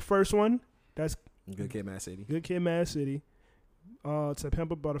the first one. That's Good Kid, Mad City. Good Kid, Mad City. To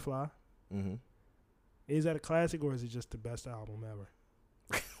Pimp a Butterfly. Mm-hmm. Is that a classic or is it just the best album ever?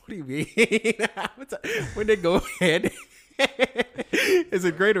 What do you mean? When they go ahead, is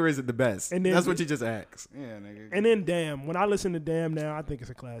it great or is it the best? And then- That's what you just asked. Yeah, nigga. And then Damn. When I listen to Damn now, I think it's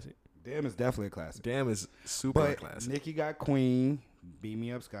a classic. Damn is definitely a classic. Damn is super But classic. Nicki got Queen, Beat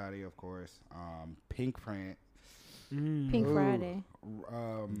Me Up Scotty, of course. Pink Print. Pink Friday.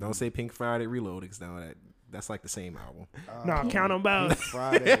 Don't say Pink Friday Reloaded, because now that's like the same album. Nah, count them out.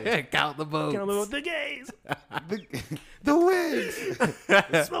 Friday. Count the votes. Count them out. The gays. the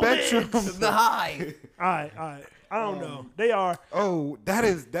Wigs. Spectrum. The High. All right. I don't know. They are. Oh, that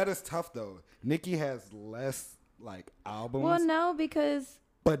is tough though. Nicki has less like albums, Well, no, because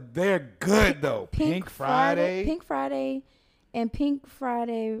but they're good though. Pink Friday. Pink Friday, and Pink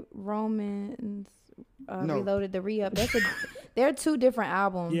Friday Romans No. Reloaded, the re-up. They're 2 different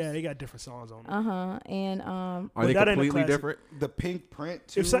albums. Yeah, they got different songs on it. And Are But they that ain't a completely classic. different? The Pink Print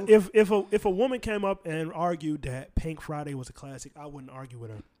too. If a woman came up and argued that Pink Friday was a classic, I wouldn't argue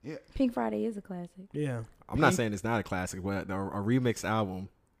with her. yeah. Pink Friday is a classic. Yeah. I'm not saying it's not a classic, but a remix album.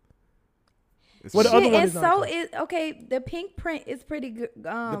 It's Well, the just- other one and is not a so classic. is okay. The Pink Print is pretty good.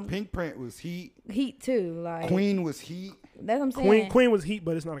 The Pink Print was Heat. Heat too. Like Queen was Heat. that's what I'm saying. Queen was Heat,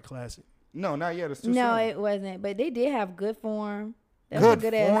 but it's not a classic. No, not yet. It's too No, soon. it wasn't. But they did have Good Form. That's Good a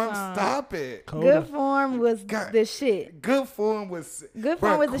good Form. ass song. Stop it. Coda. Good Form was God. the shit. Good Form was. Good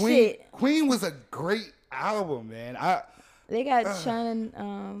Form was the Queen, shit. Queen was a great album, man. They got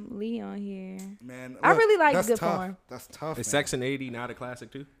Sean Lee on here. Man, I really like that's Good tough. Form. That's tough. Is man. Section 80 not a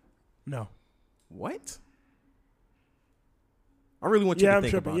classic too? No. What? I really want you Yeah, to I'm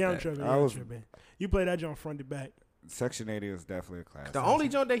think tripping. about Yeah, that. I'm tripping. I Yeah, I'm was- tripping. You play that joint front to back. Section 80 is definitely a classic. The only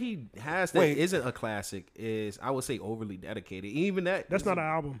joint that he has that Wait. not a classic is, I would say, Overly Dedicated. Even that. That's not an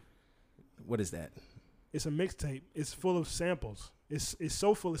album. What is that? It's a mixtape. It's full of samples. It's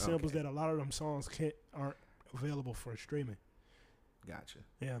so full of samples Okay. that a lot of them songs aren't available for streaming. Gotcha.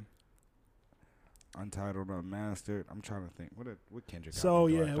 Yeah. Untitled, Unmastered. I'm trying to think. What Kendrick? So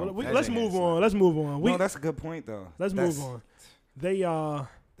album do I yeah, don't- well, that let's shit move has on. Let's move on. No, that's a good point though. Let's That's- move on. They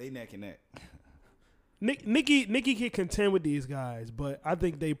They neck and neck. Nicki can contend with these guys, but I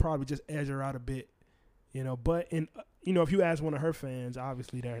think they probably just edge her out a bit, you know. But if you ask one of her fans,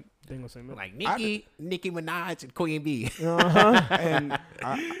 obviously they're gonna say, Like Nicki Minaj and Queen B. And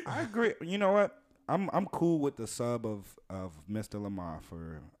I agree. You know what? I'm cool with the sub of Mr. Lamar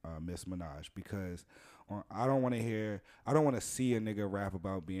for Miss Minaj because I don't want to see a nigga rap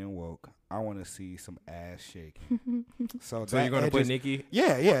about being woke. I want to see some ass shaking. So So you're gonna put edges- Nicki?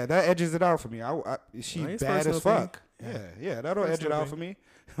 Yeah, that edges it out for me. She Nice bad personal as fuck. Yeah, that'll edge it Personal out for me.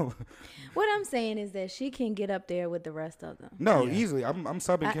 What I'm saying is that she can get up there with the rest of them. No, Yeah. easily. I'm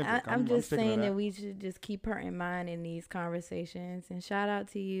subbing Kendrick. I'm just sticking to saying that we should just keep her in mind in these conversations. And shout out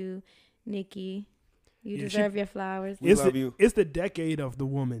to you, Nicki. You Yeah, deserve your flowers. We love you. It's the decade of the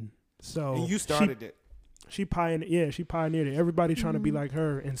woman. So And you started it. She pioneered. Yeah, she pioneered it. Everybody trying to be like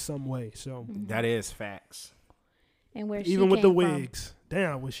her in some way. So That is facts. And where even she with the came from. wigs,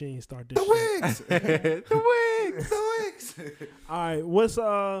 damn, I wish she ain't start this. The shit. wigs. The wigs. All right,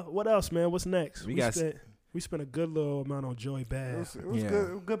 what else, man? What's next? We got- we spent a good little amount on Joey It Bad. was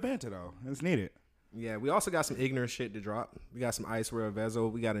Yeah. good banter though. It's needed. Yeah, we also got some ignorant shit to drop. We got some Ice World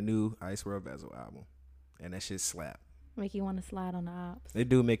Vezo. We got a new Ice World Vezo album, and that shit slap. Make you want to slide on the ops. They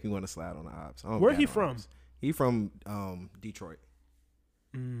do make me want to slide on the ops. I don't Where got he no from? ops. He from Detroit.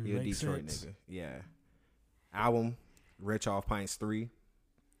 He a Makes Detroit sense. nigga. Yeah. Album Rich Off Pints 3.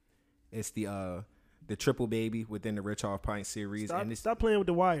 It's the triple baby within the Rich Off Pints series, Stop, and it's stop playing with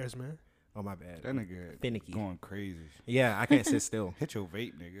the wires, man. oh my bad. That nigga Finicky. going crazy. Yeah, I can't sit still. Hit your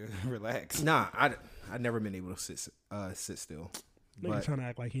vape, nigga. Relax. Nah, I never been able to sit still. Nigga But trying to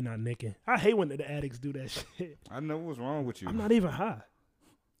act like he not nicking. I hate when the addicts do that shit. I know what's wrong with you. I'm not even high.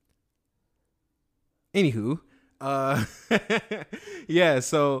 anywho, yeah,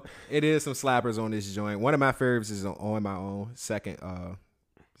 so it is some slappers on this joint. One of my favorites is On My Own, second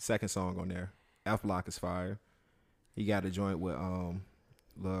song on there. F Block is fire. He got a joint with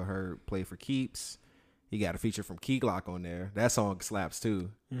Lil Herb Play for Keeps. He got a feature from Key Glock on there. That song slaps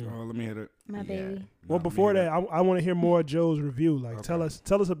too. Oh, let me hit it. My Yeah. baby. Well, Nah, before me that, I want to hear more of Joe's review. Like, Okay.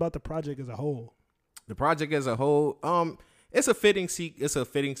 tell us about the project as a whole. The project as a whole, it's a fitting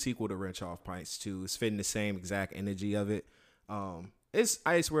sequel to Wrench Off Pints too. It's fitting the same exact energy of it. It's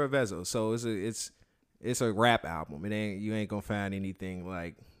Ice Wear Vezo, so it's a rap album. You ain't gonna find anything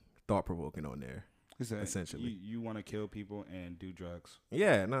like thought provoking on there. Essentially, you want to kill people and do drugs.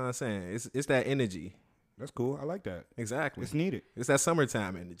 Yeah, no, I'm saying it's that energy. That's cool. I like that. Exactly, it's needed. It's that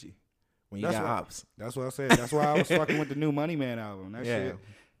summertime energy when you got ops. That's what I said. That's why I was fucking with the new Money Man album. That Yeah.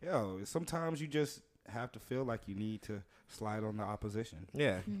 shit. Sometimes you just have to feel like you need to slide on the opposition.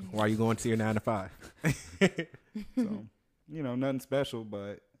 Yeah, while you going to your 9 to 5. So, nothing special,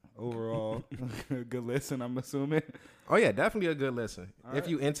 but overall, good listen. I'm assuming. Oh yeah, definitely a good listen. All If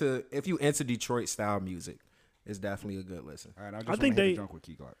you into Detroit style music, it's definitely a good listen. All right, I think they drunk with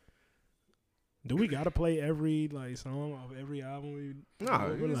Key Clark. Do we gotta play every song of every album?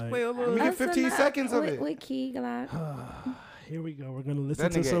 No, you just play a little. Let me get 15 seconds of it. With Key Glock. Here we go. We're gonna listen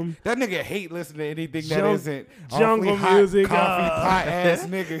to some. That nigga hate listening to anything that isn't jungle hot, music. coffee pot ass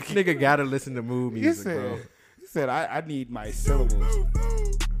nigga. Nigga gotta listen to mood music, bro. He said, I need my syllables.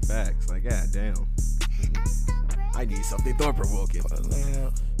 Facts. Like, god damn. I need something thought provoking.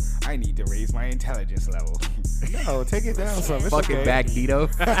 I need to raise my intelligence level. No, take it down some. It's Fucking okay. back Dito.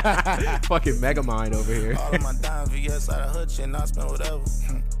 Fucking Megamind over here. All of my dimes, VS out of hood shit, and I spend whatever.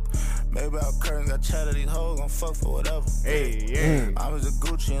 Maybe our curtains got cheddar, these hoes gon' fuck for whatever. Hey, yeah. I was a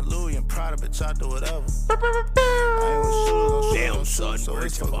Gucci and Louis and Prada, bitch, I do whatever. I ain't with shooters, Damn, son, so where'd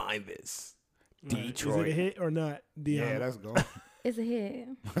it's you fuck- find this? Detroit. Is it a hit or not? Yeah, that's going. It's a hit.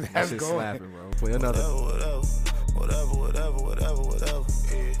 That That's shit going. slapping, bro. Play another. Whatever.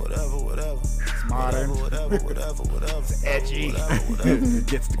 It's modern. Whatever. It's edgy. It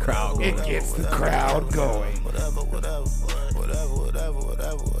gets the crowd going. It gets the crowd going. Whatever.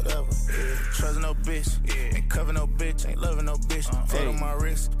 Trust no bitch, ain't cover no bitch, ain't loving no bitch. Foot on my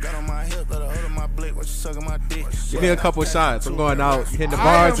wrist, gun on my hip, let her hold on my blick, what you sucking my dick. Give me a couple shots. I'm going out, hitting the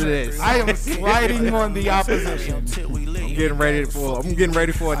bars of this. I am sliding on the opposition. I'm getting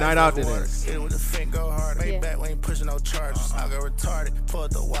ready for a night out to this. Hit it with the fin, go hard. Lay Yeah. back, we ain't pushing no charges. I got retarded, pull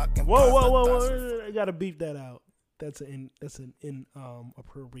the walk and Whoa! I gotta beep that out. That's an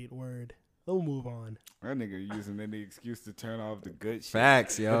appropriate word. We'll move on. That nigga using any excuse to turn off the good shit.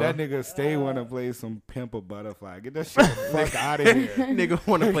 Facts, yo. But that nigga stay want to play some Pimp a Butterfly. Get that shit the fuck out of here. Nigga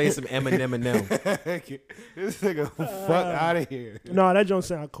want to play some Eminem and them. This nigga fuck out of here. No, that don't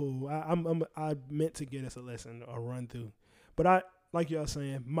sound cool. I meant to get us a lesson, a run through, but I like y'all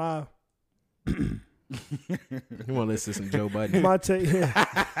saying my You want to listen to some Joe Budden? my take.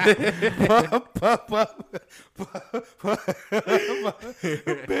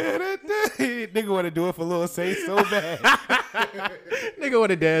 Nigga want to do it for Lil Say so bad. Nigga want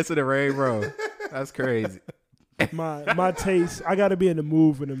to dance to the rain, bro. That's crazy. my taste. I gotta be in the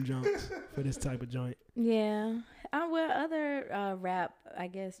mood for them junks for this type of joint. Yeah. Well, other rap, I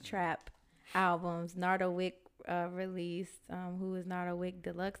guess, trap albums. Nardo Wick released, who is Nardo Wick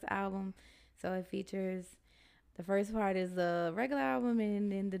Deluxe album. So it features, the first part is the regular album,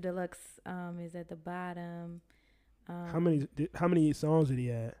 and then the deluxe is at the bottom. How many songs did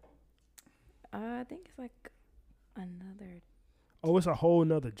he add? I think it's like another. Oh, it's a whole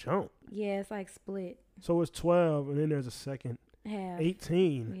nother jump. Yeah, it's like split So it's 12, and then there's a second half.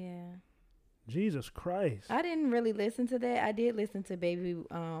 18. Yeah. Jesus Christ! I didn't really listen to that. I did listen to Baby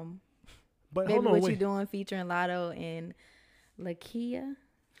But Baby hold on, What You wait. Doing featuring Lotto and Lakia.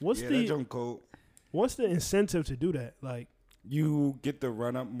 What's Yeah, the that junk cold. what's the incentive to do that? Like You get to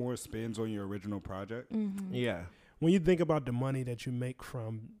run up more spins on your original project. Mm-hmm. Yeah. when you think about the money that you make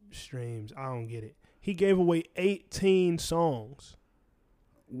from streams, I don't get it. He gave away 18 songs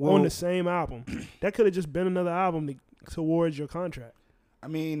on the same album. That could have just been another album towards your contract. I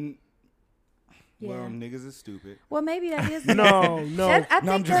mean, Yeah. well, niggas is stupid. Well, maybe that is. No. I No,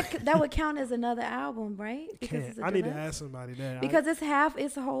 I'm think that would count as another album, right? Because it's a I need to deluxe. ask somebody that. Because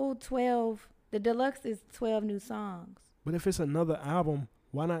it's a whole 12. The deluxe is 12 new songs. But if it's another album,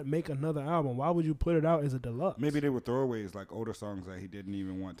 why not make another album? Why would you put it out as a deluxe? Maybe they were throwaways, like older songs that he didn't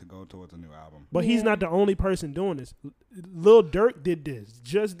even want to go towards a new album. But he's Yeah. not the only person doing this. Lil Durk did this.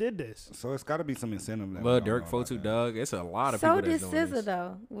 Just did this. So it's got to be some incentive. that we Lil don't know Durk, about Fotu that. Doug. It's a lot of So people did that's doing SZA this.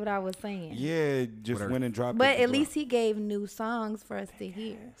 though. What I was saying. Yeah, just Whatever. went and dropped. But it to at drop. least he gave new songs for us to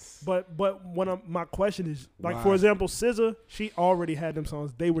hear. But my question is, like, Why? for example, SZA, she already had them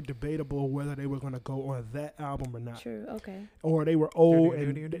songs. They were debatable whether they were going to go on that album or not. True. Okay. Or they were old.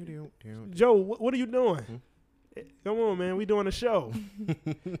 Joe, what are you doing? Come on, man. We doing a show.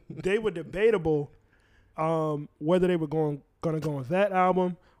 They were debatable whether they were going to go on that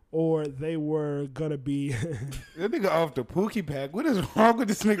album or they were going to be... That nigga off the Pookie pack. What is wrong with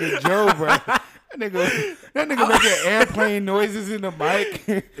this nigga Joe, bro? That nigga making airplane noises in the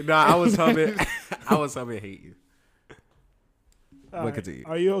mic. Nah, I was humming. Hate You. All But right. continue.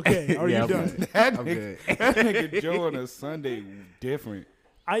 Are you okay? Are Yeah, you I'm done? good. That I'm nigga, good. that nigga Joe on a Sunday different.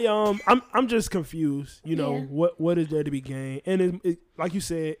 I'm just confused. You know, Yeah. what is there to be gained? And it, like you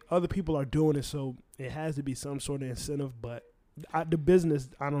said, other people are doing it, so it has to be some sort of incentive. But the business,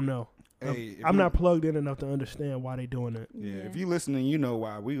 I don't know. Hey, if I'm you- not plugged in enough to understand why they doing it. Yeah, if you listening, you know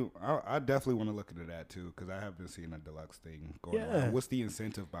why. I definitely want to look into that too because I have been seeing a deluxe thing going Yeah. on. What's the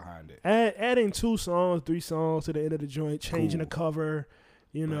incentive behind it? Adding 2 songs, 3 songs to the end of the joint, changing the cover.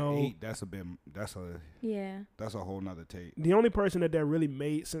 You But know, 8, that's a whole nother take. the only person that really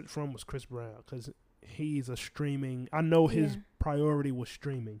made sense from was Chris Brown because he's a streaming. I know his Yeah. priority was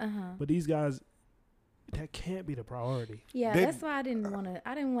streaming, but these guys, that can't be the priority. Yeah, They- that's why I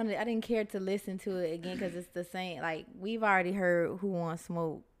didn't care to listen to it again because it's the same. Like we've already heard "Who Wants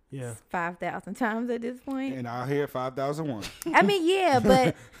Smoke" Yeah. 5,000 times at this point. And I'll hear 5,001. I mean, yeah,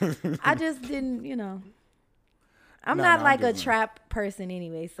 but I just didn't, you know. I'm No, not no, I'm like a just- trap person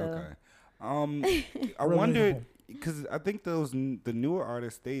anyway, so. Okay. I wonder Relatable. because I think the newer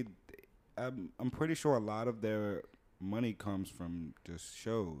artists I'm pretty sure a lot of their money comes from just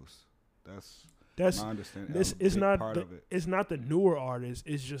shows. That's my understanding. This a it's big not part the, of it. it's not the newer artists.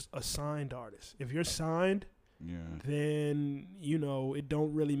 It's just a signed artist. If you're signed, Yeah. then you know it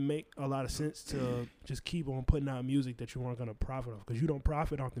don't really make a lot of sense to just keep on putting out music that you aren't going to profit off because you don't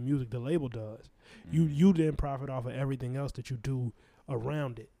profit off the music the label does. You then profit off of everything else that you do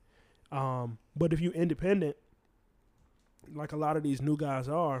around it. But if you're independent, like a lot of these new guys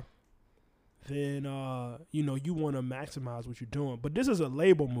are, then you know you want to maximize what you're doing. But this is a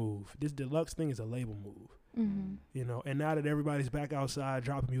label move. This deluxe thing is a label move. You know, and now that everybody's back outside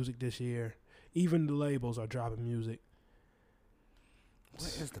dropping music this year, even the labels are dropping music. What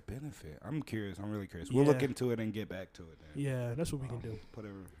is the benefit? I'm curious. I'm really curious. We'll look Yeah. into it and get back to it then. Yeah, that's what we can do. Put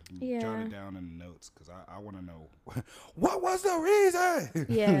it, Yeah. jot it down in the notes because I want to know what was the reason.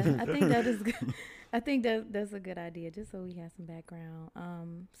 Yeah, I think that is good. I think that's a good idea, just so we have some background.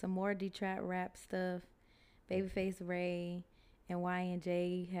 Some more D-Trap rap stuff. Babyface Ray and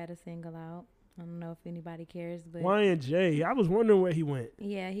YNJ had a single out. I don't know if anybody cares, but Y&J, I was wondering where he went.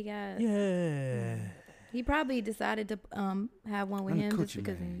 yeah, he got. Yeah. He probably decided to have one with I'm him just Coochie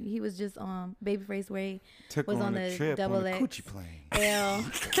because Man. he was just Babyface Ray Took was her on a the trip double on a X. coochie plane. L.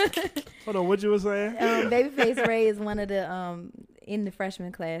 Hold on, what you were saying? Babyface Ray is one of the in the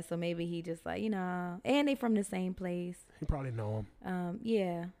freshman class, so maybe he just like and they from the same place. You probably know him.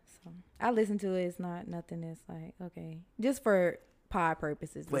 Yeah. So I listen to it. It's not nothing that's like okay, just for pod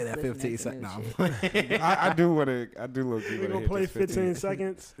purposes. Play just that listen to 15 new seconds. No, I'm shit. playing. I do want to. I do look. We're going to play 15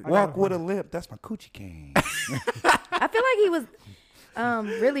 seconds. I Walk gotta with a find- lip. That's my coochie cane. I feel like he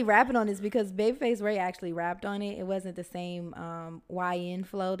was really rapping on this because Babyface Ray actually rapped on it. It wasn't the same YN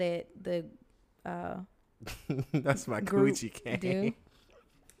flow that the That's my group coochie do. cane.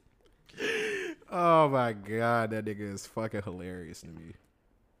 Oh my god, that nigga is fucking hilarious to me.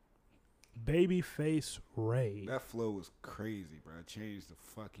 Babyface Ray. That flow was crazy, bro. It changed the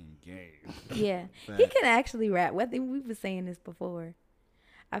fucking game. Yeah, he can actually rap. I think we were saying this before.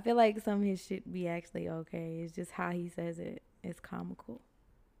 I feel like some of his shit be actually okay. It's just how he says it. It's comical.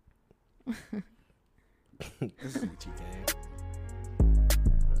 This is Gucci gang.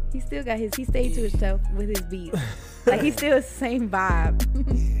 He still got his. He stayed to himself with his beats. Like he still the same vibe.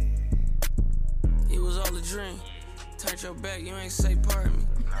 It was all a dream. Touch your back, you ain't say pardon me.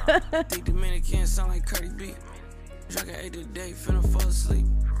 Think Dominican sound like Cardi B. Drinking 8 a day, finna fall asleep.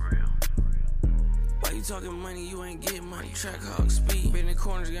 Why you talking money, you ain't getting money. Track hog speed. Been in the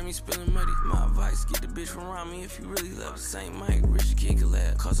corners, got me spilling muddy. My advice, get the bitch from around me if you really love the same mic. Rich kid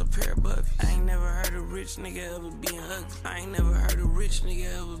collab, cause a pair of buffies. I ain't never heard a rich nigga ever being ugly. I ain't never heard a rich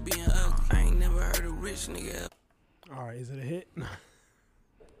nigga ever being ugly. I ain't never heard a rich nigga ever. All right, is it a hit?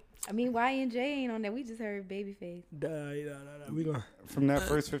 I mean, YNJ ain't on that. We just heard Babyface. We gonna From that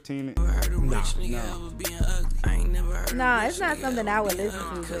first 15. Never heard a rich nigga ever being ugly. I ain't never heard a Nah, rich it's not nigga something ever I would being listen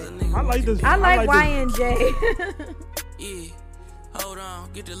ugly, to, 'cause a but nigga I like this. I like this. YNJ. Yeah, hold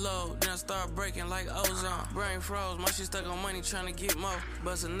on, get the load, then I start breaking like ozone. Brain froze, my shit stuck on money, trying to get more.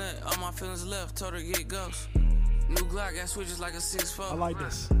 Bust a nut, all my feelings left, told her get ghost. New Glock got switches like a 6'4". I like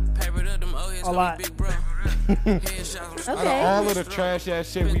this. Papered up them old heads, A lot. big bro. Headshots, I'm Okay. All of the trash ass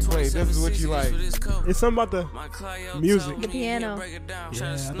shit we played, this is what you like. It's something about the My Clio music. told me The piano. he'll break it down. Yeah, Try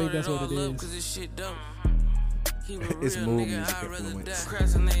to I think snort that's it what all it up, is. 'cause this shit dope. Keep a It's real mood nigga, music I'd rather influence. die.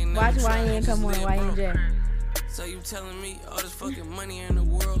 Procrastinate, never Watch try, YN just come on live broke. YNJ. So you telling me all this fucking money in the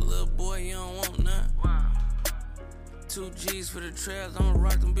world, little boy, you don't want none? 2 G's for the trails. I'ma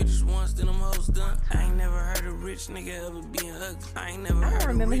rock them bitches once, then them hoes done. I ain't never heard a rich nigga ever being ugly. I ain't never I heard don't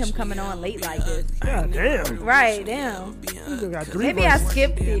remember a rich him coming nigga on ever late being like this. ugly. I ain't God never damn. heard a rich Right, nigga damn. ever being He got ugly. 3 Maybe I verses.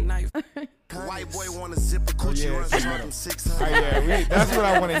 skipped it. White boy wanna zip a coochie, yeah, run so- short them 600. Yeah, that's what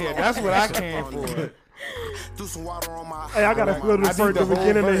I want to hear. That's what I came for. Do some water on my. Hey, I gotta go to I need the the whole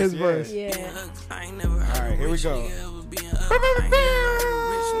beginning of his verse, verse. Yeah. I ain't never heard Alright, a here we rich go. nigga ever being ugly. I ain't never heard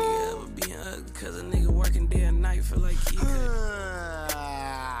a rich nigga ever being ugly. Cause a nigga working day and night feel like he could.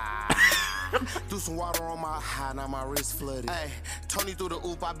 Do some water on my high, now my wrist flooded. Hey, Tony through the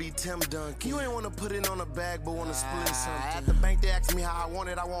oop, I be Tim Duncan. You ain't wanna put it on a bag, but wanna split something. At the bank, they ask me how I want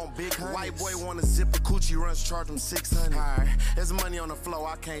it, I want big hundreds. White boy wanna zip a coochie, runs, charge them 600. Alright, there's money on the floor,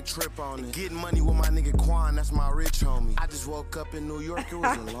 I can't trip on it. Getting money with my nigga Quan, that's my rich homie. I just woke up in New York, it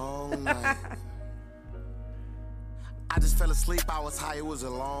was a long night. I just fell asleep, I was high, it was a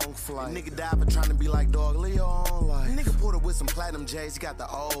long flight. Nigga died for trying to be like Dog Leo on life. Nigga pulled up with some platinum J's, he got the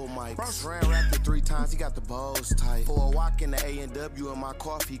old mic. Bruce ran rapped it 3 times, he got the bows tight. For a walk in the A&W in my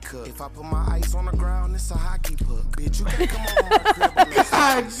coffee cup. If I put my ice on the ground, it's a hockey puck. Bitch, you can't come over my crib with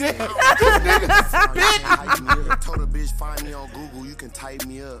no God, told a bitch, find me on Google, you can type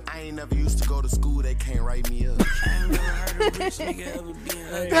me up. I ain't never used to go to school, they can't write me up. I ain't never heard a rich nigga ever being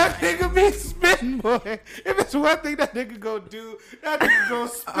ugly. That nigga be spitting, boy. If it's one thing that nigga go do, that nigga go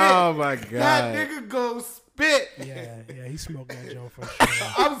spit. Oh my god. That nigga go spit. Yeah, he smoked that joint for sure.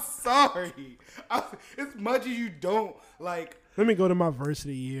 I'm sorry. As much as you don't like. Let me go to my verse of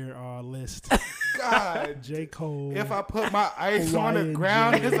the year list. God, J. Cole. if I put my ice on the Hawaiian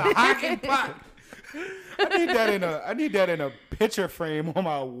ground, J. it's a hockey puck. I need that in a picture frame on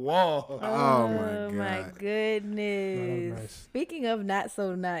my wall. Oh my my god. goodness. Nice. Speaking of not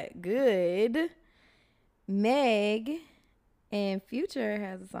so not good, Meg and Future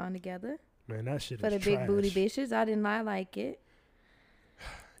has a song together Man, that shit for is the trash. big booty bitches. I did not like it.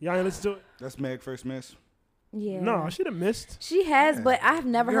 Y'all ain't listen to it? That's Meg first miss. Yeah. No, she done missed. She has, but I've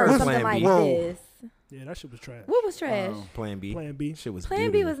never You heard heard something Plan like B. Whoa. this. Yeah, that shit was trash. What was trash? Plan B. Plan B. Shit was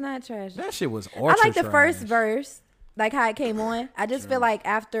Plan B doo-doo. was not trash. That shit was I ultra like the first trash. verse, like how it came on. I just feel like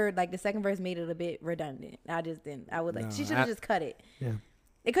after like the second verse made it a bit redundant. I just didn't. I would like she should have just cut it. Yeah.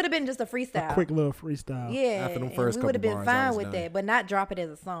 It could have been just a freestyle. Quick little freestyle. Yeah, After them and first we would have couple been bars, I fine was with done. that, but not drop it as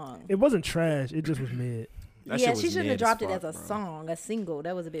a song. It wasn't trash. It just was mid. That Yeah, shit she was shouldn't have mid as dropped it fuck, as a bro. song, a single.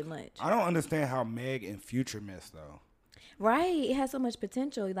 That was a bit much. I don't understand how Meg and Future missed though. Right? It has so much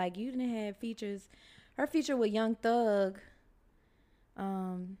potential. Like you didn't have features. Her feature with Young Thug,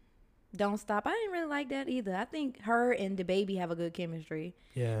 Don't Stop. I didn't really like that either. I think her and DaBaby have a good chemistry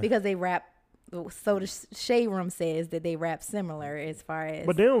Yeah. because they rap. So the Shade Room says that they rap similar as far as.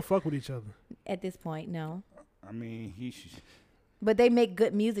 But they don't fuck with each other. At this point, no. I mean, But they make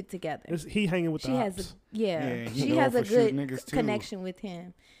good music together. He hanging with She the has ops. Yeah, he she known has a for shooting good niggas, too. connection with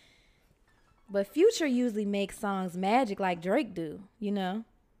him. But Future usually makes songs magic like Drake do, you know.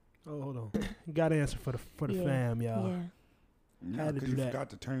 Oh, hold on. You got to answer for the Yeah. fam, y'all. Yeah. No, Had to because do you that. forgot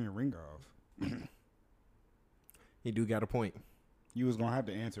to turn your ring off. He do got a point. You was gonna have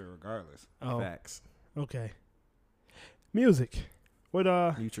to answer it regardless. Oh, Facts. okay. Music. What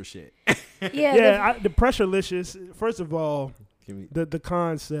Future shit. Yeah. the Pressurelicious. First of all, Give me. the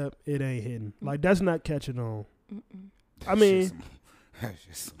concept it ain't hitting. Like that's not catching on. I That's mean, just that's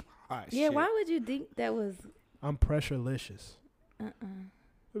just some hot yeah, shit. why would you think that was I'm Pressurelicious.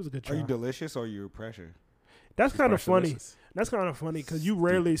 It was a good Are try. you delicious or you pressure? That's kind of funny. Pressurelicious. That's kind of funny because you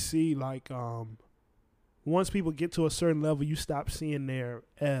rarely see like once people get to a certain level, you stop seeing their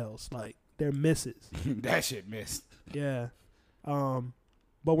L's, like their misses. That shit missed. Yeah.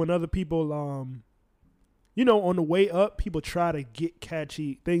 But when other people, on the way up, people try to get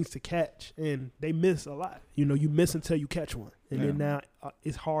catchy things to catch, and they miss a lot. You know, you miss until you catch one, and then now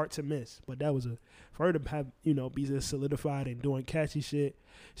it's hard to miss. But that was for her to have, be this solidified and doing catchy shit.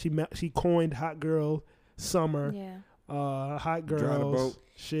 She coined Hot Girl Summer. Yeah. Hot Dry the Girls boat.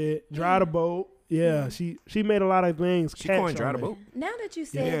 shit. Dry the boat. Yeah, she made a lot of things. She catch coined Dry the on it. Boat. Now that you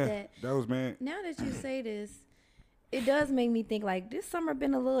said Yeah, that, that was man. now that you say this, it does make me think like this summer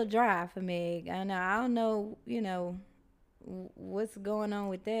been a little dry for Meg. And I don't know, what's going on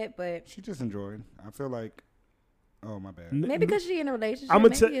with that, but She just enjoyed. I feel like, oh my bad. maybe because she in a relationship. I'm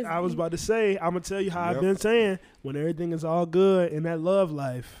maybe gonna. it's- I was about to say. I'm gonna tell you how I've Yep. been saying. When everything is all good in that love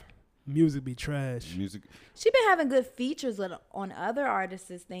life, music be trash. Music. She been having good features on other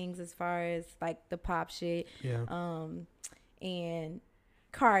artists' things as far as like the pop shit. Yeah. And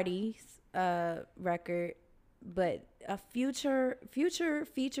Cardi's record, but a future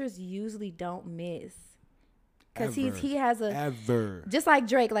features usually don't miss. Because he has a just like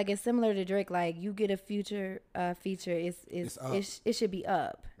Drake, like it's similar to Drake. Like you get a Future feature, it should be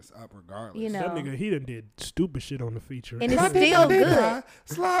up. It's up regardless. You know, that nigga he done did stupid shit on the feature, and it's still good.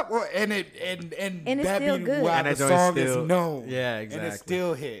 And it's that still be good. why And the that song joint is still- known. Yeah, exactly. And it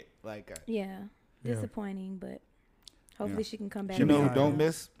still hit. Like Disappointing, but hopefully she can come back. you know be who high, don't man.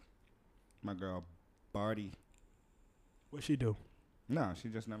 miss? My girl Barty. What she do? No, she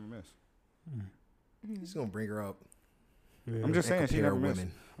just never missed. He's gonna bring her up. Yeah. I'm just saying she compare never missed.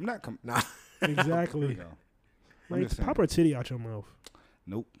 women. I'm not. Nah. Exactly. There we go. I'm Like just saying. pop her titty out your mouth.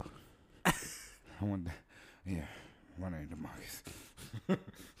 Nope. I want that. Yeah. My name DeMarcus.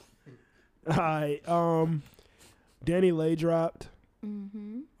 All right. Danny Lay dropped.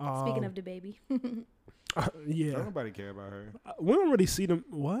 Speaking of the baby, Yeah. Don't nobody care about her. We don't really see them.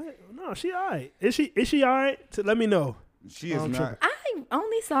 What? No, she all right. Is she all right? Let me know. She is I'm not.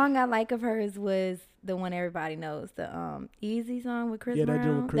 only song I like of hers was the one everybody knows, the Easy song with Chris Yeah, that joint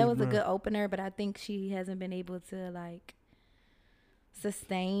Brown. with Chris That was Brown. a good opener, but I think she hasn't been able to like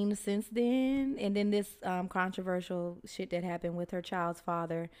sustain since then. And then this controversial shit that happened with her child's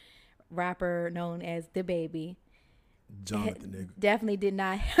father, rapper known as The Baby. Jonathan nigga. Definitely did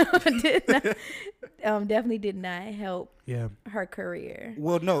not definitely did not help her career.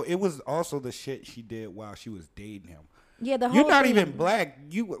 Well, no, it was also the shit she did while she was dating him. Yeah, the whole You're not thing. even black.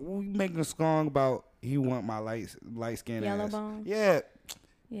 We making a song about he want my light skin Yellow ass. bone? Yeah,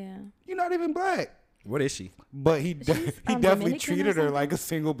 Yeah. you're not even black. What is she? But he definitely Dominican or treated her something? like a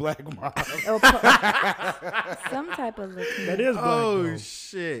single black mom. Some type of Latino. That is black. Oh though.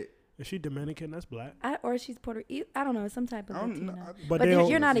 shit! Is she Dominican? That's black. Or she's Puerto. I don't know. Some type of Latino. But But they don't-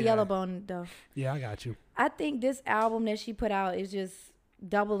 you're not a yeah. yellow bone though. Yeah, I got you. I think this album that she put out is just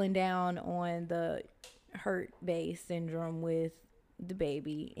doubling down on the hurt base syndrome with The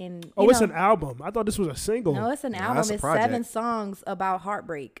Baby. And you It's know, an album. I thought this was a single. No, it's an Nah, album. that's a It's project. 7 songs about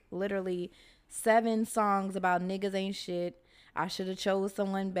heartbreak. Literally 7 songs about niggas ain't shit. I should have chose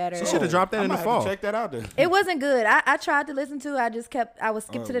someone better. She should have dropped that I in the might have to fall. check that out then. It wasn't good. I tried to listen to it. I was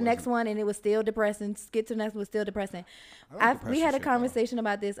skip Oh, to it the next wasn't. one and it was still depressing. Skip to the next one was still depressing. I like We depressing had a shit, though. conversation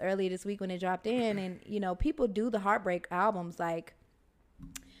about this earlier this week when it dropped in, and people do the heartbreak albums like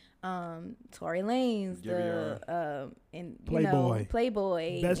Tory Lanez, and Playboy.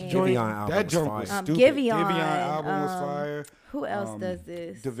 Playboy. That's and joint. Giveon album That was joint fire. was stupid. Giveon, album was fire. Who else does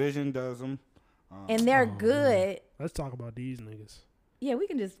this? Division does them. And they're good. Let's talk about these niggas. Yeah, we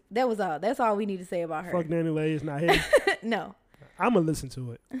can just. That was all. That's all we need to say about her. Fuck Danny Lay is not here. No. I'm gonna listen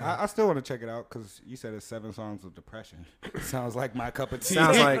to it. I still want to check it out because you said it's 7 songs of depression. Sounds like my cup of tea.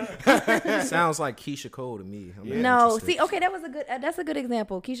 Sounds like Keisha Cole to me. I'm not No, interested. see, okay, that was a good. That's a good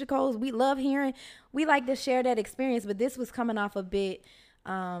example. Keisha Cole's. We love hearing. We like to share that experience, but this was coming off a bit,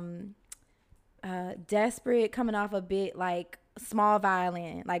 desperate. Coming off a bit like small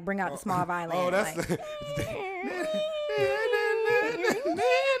violin, like bring out the small violin. Oh, that's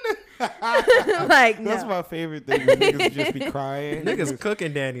like no. that's my favorite thing. When niggas just be crying. Niggas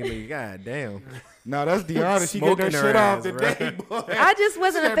cooking Danny Lee. God damn. No, that's Deanna. She get Smoking her her shit off ass, today, right? boy. I just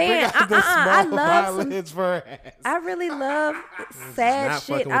wasn't a Said, bring fan. out the I small love some. violins for her ass. I really love sad not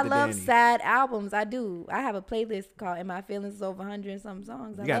shit. fucking I with the love Danny. sad albums. I do. I have a playlist called "And My Feelings Is Over 100 and some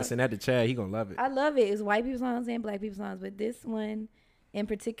songs." You gotta send that to Chad. He gonna love it. I love it. It's white people songs and black people songs, but this one in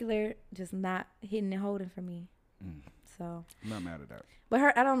particular just not hitting and holding for me. So, I'm not mad at that.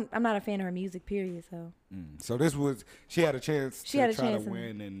 but I'm not a fan of her music. Period. So So this was she had a chance She to had a try chance to and-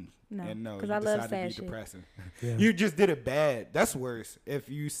 win and no, 'cause you I love decided to sad be shit. depressing. Yeah. You just did it bad. That's worse. If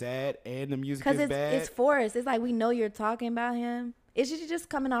you sad and the music because is bad. it's forced. It's like we know you're talking about him. It's just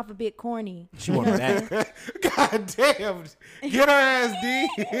coming off a bit corny. She want that. God damn. Get her ass, D.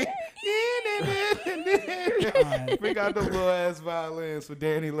 Bring out the little ass violins for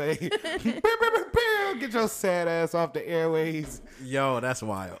Danny Lay. Get your sad ass off the airways. Yo, that's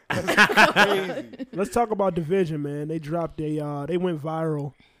wild. Crazy. Let's talk about Division, man. They dropped they went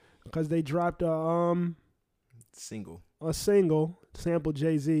viral because they dropped a Single. sample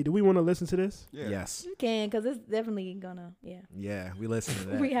Jay-Z. Do we want to listen to this? Yeah. Yes. You can, because it's definitely gonna. Yeah, Yeah, we listen to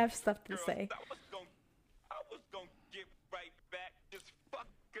that. we have stuff to say. I was gonna get right back. Just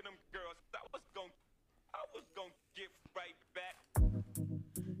fucking them girls. I was gonna get right back.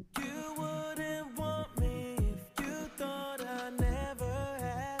 You wouldn't want me if you thought I never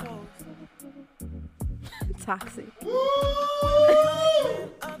had hopes. Toxic.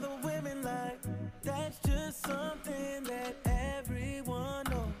 Other women like that's just something that everyone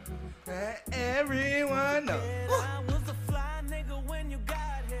knows. Everyone knows. And I was a fly nigga when you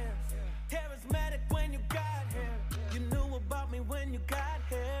got here. Charismatic when you got here. You knew about me when you got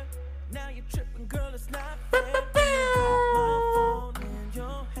here. Now you're tripping, girl, it's not fair.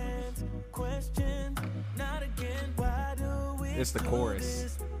 It's the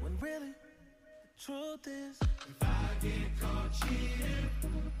chorus. When really the truth is, if I get caught cheating,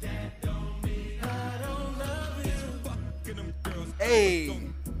 that don't mean I don't love you. Fucking them girls. Hey,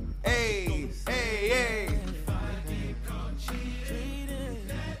 hey, hey, hey. If I get caught cheating,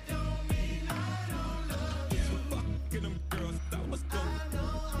 that don't mean I don't love you. Fucking them girls, that was dope.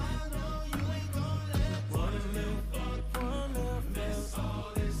 I know you ain't gonna let one little miss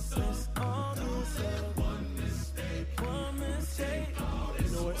all this one mistake.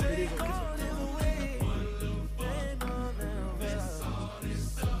 You know what? It is okay.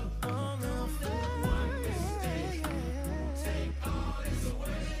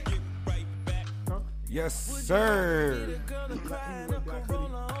 Yes, sir.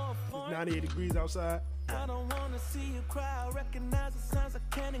 98 degrees outside.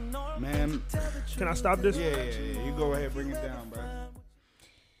 Man, Can I stop this? yeah. You go ahead, bring it down, bro.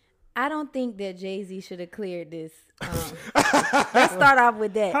 I don't think that Jay-Z should have cleared this. Let's start off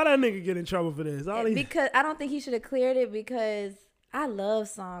with that. How that nigga get in trouble for this? Because I don't think he should have cleared it because I love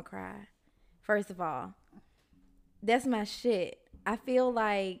Song Cry. First of all, that's my shit. I feel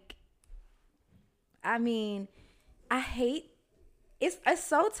like, I mean, I hate it's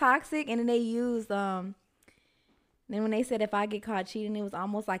so toxic. And then they used then when they said if I get caught cheating, it was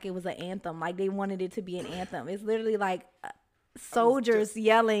almost like it was an anthem. Like they wanted it to be an anthem. It's literally like soldiers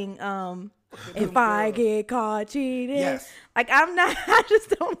yelling, if I get caught cheating. Yes. Like I'm not. I just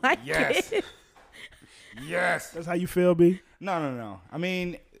don't like Yes. it. Yes. That's how you feel, B? No. I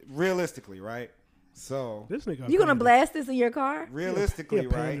mean, realistically, right? So, This nigga. You gonna blast this in your car? realistically, Yeah,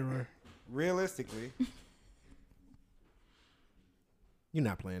 right? panderer. Realistically, You're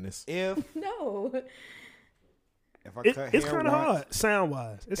not playing this. if No. I It's cut hair kind of once, hard, sound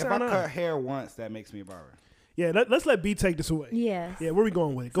wise. It's if I sound cut hard. hair once, that makes me a barber. Yeah, let's let B take this away. Yes. Yeah, where we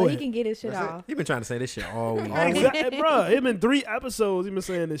going with it? Go So ahead. he can get his shit That's it. off. You've been trying to say this shit all week. Exactly, bro. It been 3 episodes. He been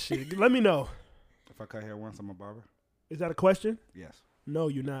saying this shit. Let me know. If I cut hair once, I'm a barber. Is that a question? Yes. No,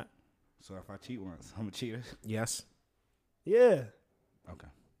 you're not. So if I cheat once, I'm a cheater. Yes. Yeah. Okay.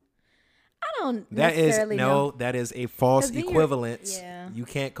 I don't That is necessarily know. that is a false 'Cause then you're- equivalence. yeah. You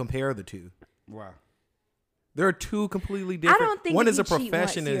can't compare the two. Wow. There are two completely I different. don't think one if is you a cheat once,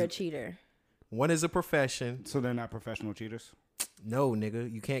 profession. you're a cheater. One is a profession. So they're not professional cheaters? No,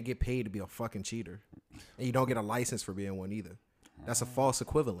 nigga, you can't get paid to be a fucking cheater, and you don't get a license for being one either. That's a false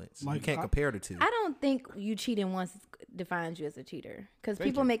equivalence. You Like, can't compare the two. I don't think you cheating once defines you as a cheater because Thank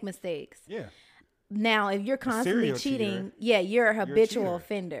people you. make mistakes. Yeah. Now, if you're constantly serial cheating, cheater. you're a habitual cheater.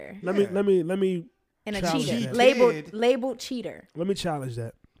 offender Let Yeah. me and a challenge cheater. that. Labeled cheater. Let me challenge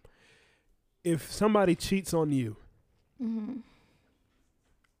that. If somebody cheats on you, Mm-hmm.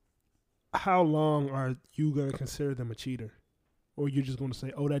 how long are you gonna consider them a cheater, or you're just gonna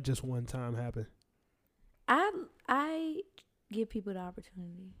say, "Oh, that just one time happened"? I give people the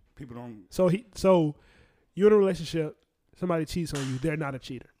opportunity. People don't. So you're in a relationship. Somebody cheats on you. They're not a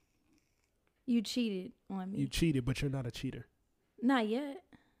cheater. You cheated on me. You cheated, but you're not a cheater. Not yet.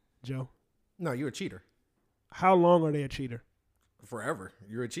 Joe, No, you're a cheater. how long are they a cheater? Forever,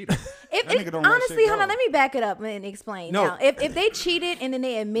 you're a cheater. If That nigga don't let honestly, shit hold go. on, let me back it up and explain. No. Now, if they cheated and then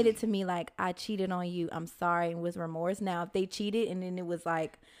they admitted to me like I cheated on you, I'm sorry, and with remorse. Now, if they cheated and then it was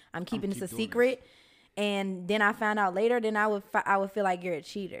like I'm keeping this a keep doing secret, and then I found out later, then I would feel like you're a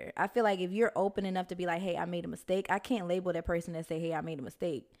cheater. I feel like if you're open enough to be like, hey, I made a mistake, I can't label that person and say, hey, I made a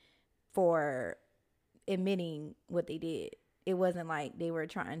mistake for admitting what they did. It wasn't like they were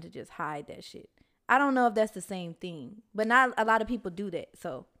trying to just hide that shit. I don't know if that's the same thing, but not a lot of people do that.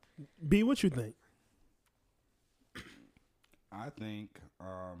 So B, what you think? I think.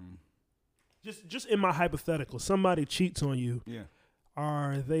 Just in my hypothetical, somebody cheats on you. Yeah.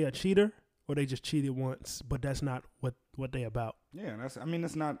 Are they a cheater, or they just cheated once, but that's not what they about? Yeah. That's. I mean,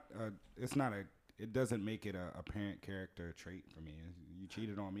 it's not. It's not a. It doesn't make it a apparent character trait for me. You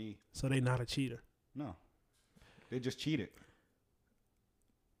cheated on me. So they not a cheater. No. They just cheated.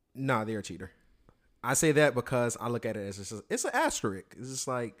 Nah, they're a cheater. I say that because I look at it as it's an asterisk. It's just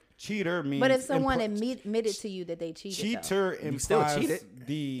like Cheater means. but if someone admitted to you that they cheated, cheater You still implies cheated.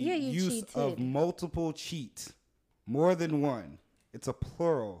 the Yeah, you use of cheated. multiple cheats, more than one. It's a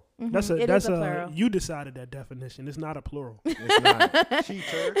plural. That's It that's is a plural. you decided that definition. It's not a plural. it's not.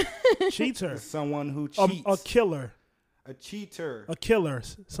 Cheater Cheater, is someone who a cheats. killer, A cheater. a killer.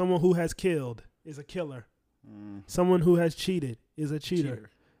 Someone who has killed is a killer. Someone who has cheated is a cheater.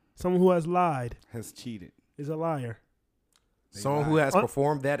 Someone who has lied Has cheated. is a liar. Someone who has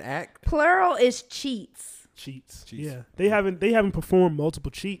performed that act. plural is cheats. Cheats. Cheats. Yeah, they haven't performed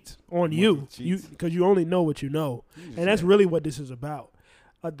multiple cheats on you. Multiple You cheats. because you only know what you know, and that's really what this is about.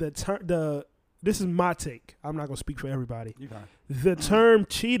 The this is my take. I'm not gonna speak for everybody. You fine. The term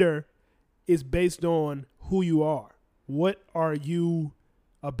cheater is based on who you are. What are you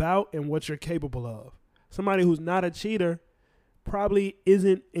about and what you're capable of? Somebody who's not a cheater probably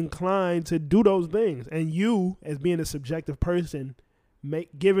isn't inclined to do those things. And you, as being a subjective person,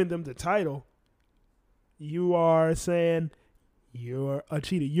 giving them the title, you are saying you're a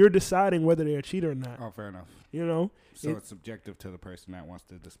cheater. You're deciding whether they're a cheater or not. Oh, fair enough. You know? So it's subjective to the person that wants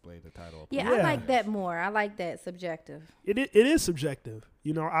to display the title. Yeah, I like that more. I like that subjective. It is subjective.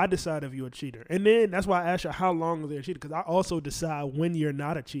 You know, I decide if you're a cheater. And then that's why I ask you how long are they a cheater, because I also decide when you're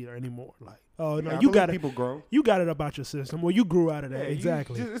not a cheater anymore. Like, oh, no, you got it. People grow. You got it about your system. Well, you grew out of that.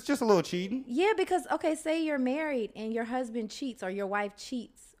 Exactly. It's just a little cheating. Yeah, because, okay, say you're married and your husband cheats or your wife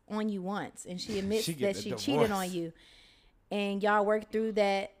cheats on you once and she admits that she cheated on you. And y'all work through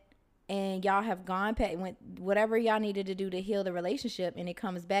that, and y'all have gone past whatever y'all needed to do to heal the relationship, and it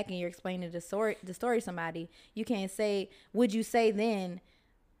comes back and you're explaining the story to somebody. You can't say, would you say then,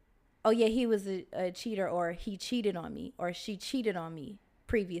 oh yeah, he was a cheater, or he cheated on me, or she cheated on me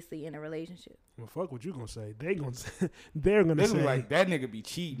previously in a relationship? Well, fuck what you gonna say. They're gonna say like that nigga be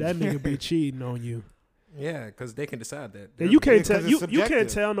cheating. That nigga be cheating on you. Yeah, because they can decide that. Yeah, you can't tell you can't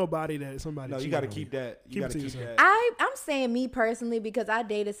tell nobody that somebody. No, you got to keep that. You got to keep that. I'm saying me personally, because I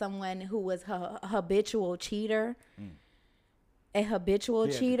dated someone who was a habitual cheater. A habitual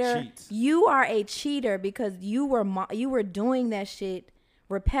cheater. You are a cheater because you were doing that shit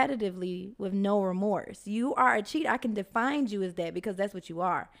repetitively with no remorse. You are a cheater. I can define you as that because that's what you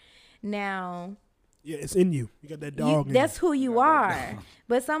are. Now. Yeah, it's in you. You got that dog in that's you. who you are.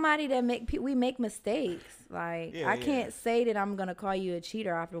 But somebody that we make mistakes. Like, I can't say that I'm going to call you a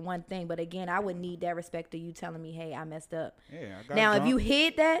cheater after one thing. But again, I would need that respect of you telling me, hey, I messed up. Yeah, now, if you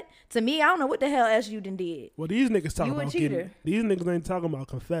hid that, to me, I don't know what the hell else you done did. Well, these niggas talking You a about cheater. these niggas ain't talking about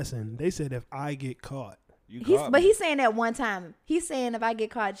confessing. They said if I get caught. But he's saying that one time. He's saying if I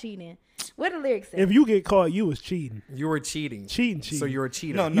get caught cheating. What the lyrics say? If you get caught, you was cheating. You were cheating. Cheating. So you're a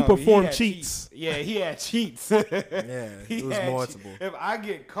cheater. No, you perform cheats. Yeah, he had cheats. Yeah, it was multiple. If I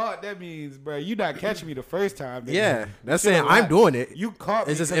get caught, that means, bro, you not catching me the first time. Yeah, that's saying I'm doing it. You caught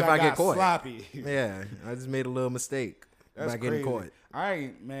me. It's just if I get caught. Sloppy. Yeah, I just made a little mistake by getting caught. I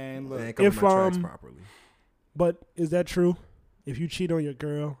ain't, man. Look, I ain't covered my tracks properly. But is that true? If you cheat on your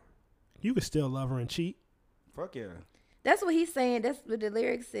girl, you can still love her and cheat. Fuck yeah. That's what he's saying. That's what the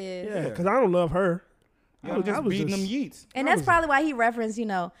lyrics says. Yeah, because I don't love her. I was just beating them yeets. And that's probably why he referenced,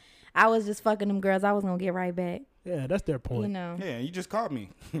 I was just fucking them girls. I was going to get right back. Yeah, that's their point. Yeah, you just caught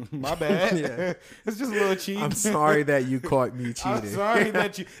me. My bad. Yeah. It's just a little cheating. I'm sorry that you caught me cheating. I'm sorry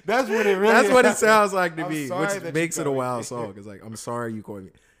that you. That's what it really That's is. what it sounds like to me, sorry which makes it a wild song. It's like, I'm sorry you caught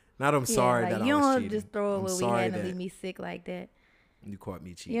me. Not I'm sorry that I was cheating. You don't just throw it where we had to leave me sick like that. You caught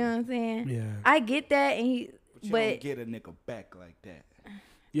me cheating. You know what I'm saying? Yeah. I get that, and But you don't get a nigga back like that.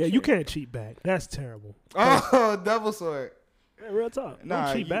 Yeah, you can't cheat back. That's terrible. Oh, double sword. Yeah, real talk. Nah,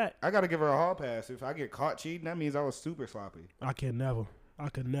 don't cheat back. I gotta give her a hall pass. If I get caught cheating, that means I was super sloppy. I could never.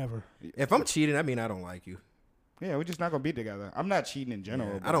 If I'm cheating, I mean I don't like you. Yeah, we're just not gonna be together. I'm not cheating in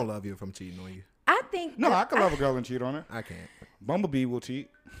general. Yeah, I don't love you if I'm cheating on you. I think. No, I can love a girl and cheat on her. I can't. Bumblebee will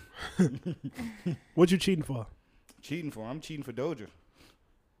cheat. What you cheating for? I'm cheating for Doja.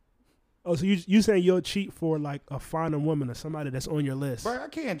 Oh, so you saying you'll cheat for like a finer woman or somebody that's on your list? Bro, I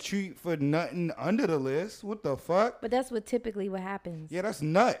can't cheat for nothing under the list. What the fuck? But that's typically what happens. Yeah, that's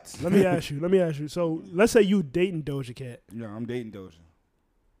nuts. Let me ask you. So let's say you dating Doja Cat. Yeah, I'm dating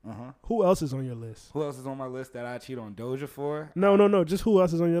Doja. Who else is on your list? Who else is on my list that I cheat on Doja for? No. Just who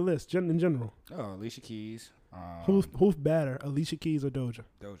else is on your list in general? Oh, Alicia Keys. Who's better, Alicia Keys or Doja?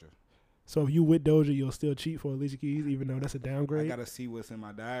 Doja. So if you with Doja, you'll still cheat for Alicia Keys, even though that's a downgrade. I gotta see what's in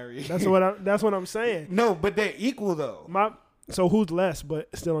my diary. That's what I'm saying. No, but they're equal though. So who's less, but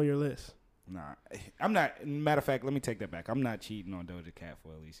still on your list? Nah, I'm not. Matter of fact, let me take that back. I'm not cheating on Doja Cat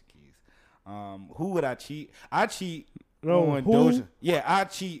for Alicia Keys. Who would I cheat? I cheat on Doja. Yeah, I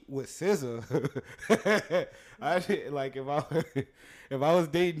cheat with SZA. Like if I was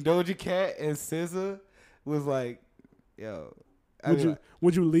dating Doja Cat and SZA was like, yo.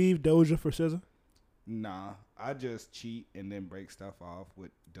 Would you leave Doja for SZA? Nah, I just cheat and then break stuff off with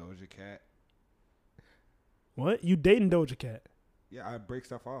Doja Cat. What? You dating Doja Cat? Yeah, I break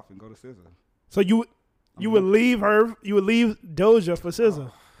stuff off and go to SZA. So you would leave her? You would leave Doja for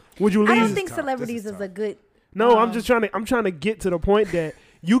SZA? Would you leave? I don't think celebrities is a good. No, I'm trying to get to the point that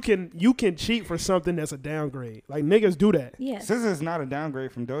you can cheat for something that's a downgrade. Like niggas do that. Yeah. SZA is not a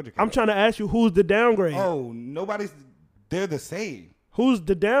downgrade from Doja Cat. I'm trying to ask you who's the downgrade. Oh, nobody's. They're the same. Who's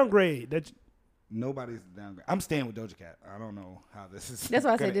the downgrade? Nobody's downgrade. I'm staying with Doja Cat. I don't know how this is. That's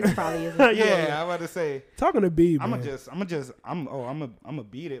why I said this probably isn't. Yeah, I'm about to say. Talking to B, I'm man. gonna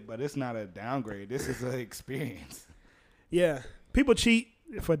beat it, but it's not a downgrade. This is an experience. Yeah, people cheat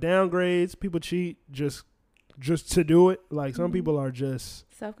for downgrades. People cheat just to do it. Like some people are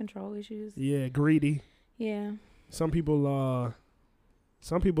just self-control issues. Yeah, greedy. Yeah. Some people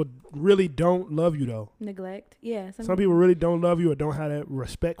really don't love you though. Neglect. Yeah. Some people really don't love you or don't have that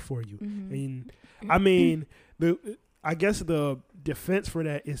respect for you. Mm-hmm. And I mean, I guess the defense for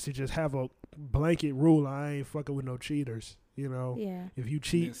that is to just have a blanket rule. I ain't fucking with no cheaters. You know, yeah. If you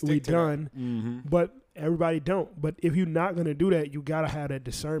cheat, we done. Mm-hmm. But everybody don't. But if you're not gonna do that, you gotta have that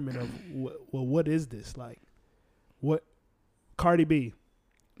discernment of, well, what is this like? What Cardi B?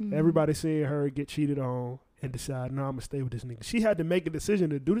 Mm-hmm. Everybody seeing her get cheated on and decide, no, I'm gonna stay with this nigga. She had to make a decision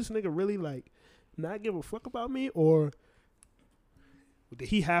to do this nigga really like not give a fuck about me, or did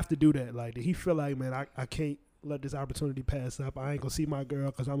he have to do that? Like, did he feel like, man, I can't let this opportunity pass up. I ain't gonna see my girl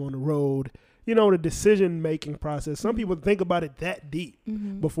because I'm on the road. You know, the decision-making process. Some people think about it that deep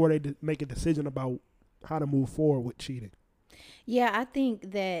before they make a decision about how to move forward with cheating. Yeah, I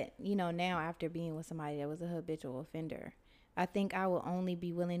think that, you know, now after being with somebody that was a habitual offender, I think I would only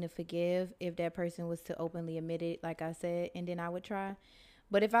be willing to forgive if that person was to openly admit it, like I said, and then I would try.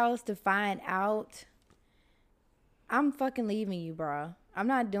 But if I was to find out, I'm fucking leaving you, bro. I'm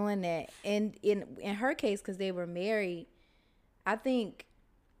not doing that. And in her case, because they were married, I think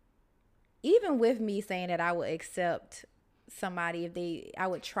even with me saying that I would accept somebody I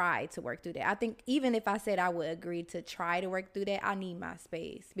would try to work through that. I think even if I said I would agree to try to work through that, I need my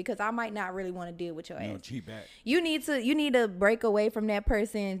space because I might not really want to deal with your ass. Cheat back. You need to break away from that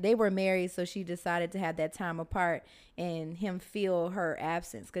person. They were married, so she decided to have that time apart and him feel her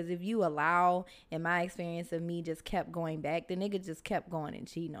absence. Because if you allow, in my experience of me just kept going back, the nigga just kept going and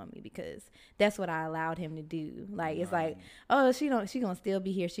cheating on me because that's what I allowed him to do. Like, it's like, oh, she gonna still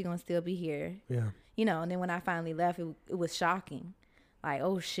be here. She gonna still be here. Yeah. You know, and then when I finally left, it was shocking. Like,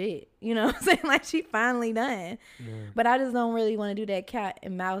 oh, shit. You know what I'm saying? Like, she finally done. Yeah. But I just don't really want to do that cat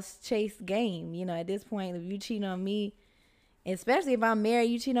and mouse chase game. You know, at this point, if you cheat on me, especially if I'm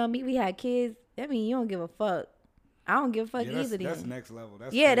married, you cheat on me, we had kids, that means you don't give a fuck. I don't give a fuck either. That's next level.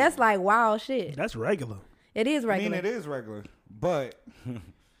 That's crazy. That's like wild shit. That's regular. It is regular. I mean, it is regular, but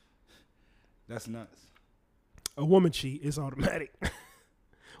that's nuts. A woman cheat, it's automatic.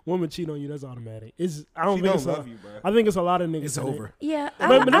 Woman cheat on you, that's automatic. I love you, bro. I think it's a lot of niggas. It's over. Yeah, a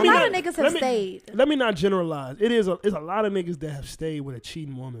lot of niggas have stayed. Let me not generalize. It's a lot of niggas that have stayed with a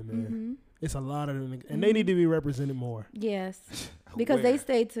cheating woman, man. Mm-hmm. It's a lot of them, and they need to be represented more. Yes, because they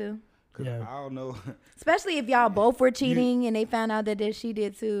stayed too. Yeah, I don't know. Especially if y'all both were cheating and they found out that she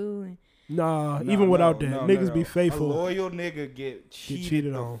did too. Nah, even without that, niggas be faithful. A loyal nigga get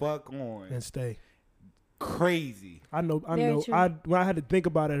cheated the fuck on and stay. Crazy. I know. When I had to think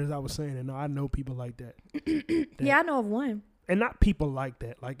about it as I was saying it, I know people like that. Yeah, I know of one. And not people like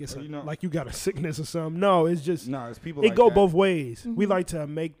that. Like it's like you got a sickness or something. No, it's just it's people. It go both ways. Mm-hmm. We like to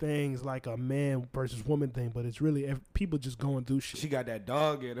make things like a man versus woman thing, but it's really people just going through shit. She got that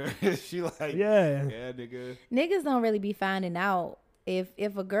dog in her. She like yeah, nigga. Niggas don't really be finding out if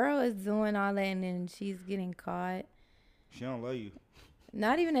a girl is doing all that and then she's getting caught. She don't love you.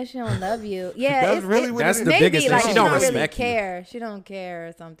 Not even that she don't love you. Yeah, that's really what that's it the is. biggest thing. Like, she don't really respect care. you. She don't care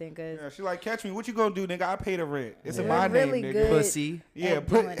or something. Cause yeah, she like, catch me. What you gonna do, nigga? I pay the rent. It's in You're my really name, nigga. Good pussy. Yeah,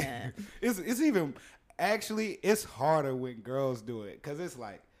 doing but that. it's even actually it's harder when girls do it because it's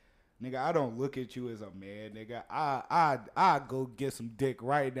like, nigga, I don't look at you as a man, nigga. I go get some dick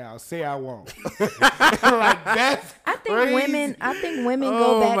right now. Say I won't. Like that's crazy. I think women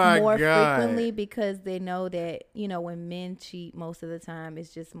go back more frequently because they know that, you know, when men cheat most of the time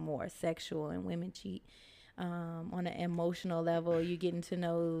it's just more sexual and women cheat on an emotional level. You're getting to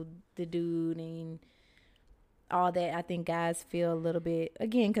know the dude and all that. I think guys feel a little bit,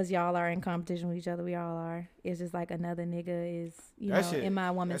 again, because y'all are in competition with each other. We all are. It's just like another nigga is, in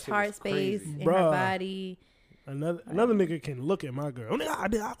my woman's heart space, in her body. Another nigga can look at my girl. Oh,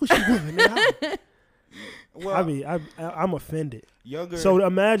 nigga, I wish you would. Nigga. Well, I mean, I'm offended. So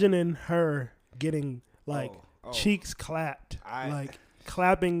imagining her getting like cheeks clapped, like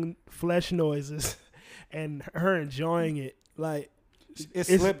clapping flesh noises, and her enjoying it. Like it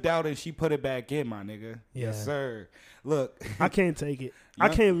slipped out and she put it back in, my nigga. Yeah. Yes, sir. Look, I can't take it. I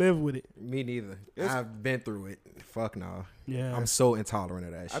can't live with it. Me neither. I've been through it. Fuck no. Yeah, I'm so intolerant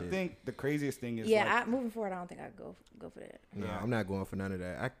of that shit. I think the craziest thing is moving forward, I don't think I'd go for that. No, I'm not going for none of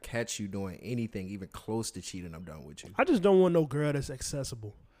that. I catch you doing anything even close to cheating, I'm done with you. I just don't want no girl that's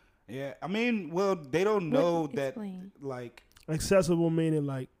accessible. Yeah, I mean, well, they don't know that Explain. like accessible meaning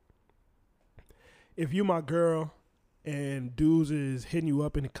like if you my girl and dudes is hitting you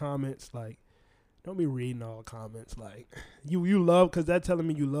up in the comments, like, don't be reading all the comments. Like, you love, because that's telling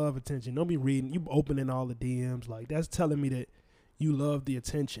me you love attention. Don't be reading, you opening all the DMs. Like, that's telling me that you love the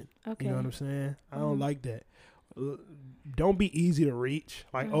attention. Okay. You know what I'm saying? I don't like that. Don't be easy to reach.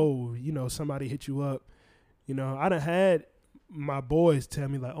 Like, oh, you know, somebody hit you up. You know, I done had my boys tell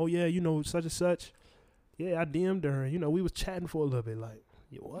me, like, oh, yeah, you know, such and such. Yeah, I DM'd her. You know, we was chatting for a little bit. Like,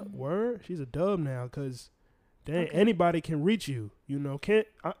 what? Word? She's a dub now, because dang, anybody can reach you. You know,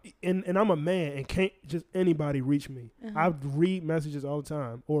 and I'm a man, and can't just anybody reach me. I read messages all the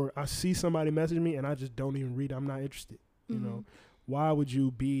time, or I see somebody message me, and I just don't even read. I'm not interested. You know, why would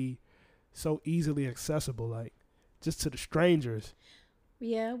you be so easily accessible, like, just to the strangers?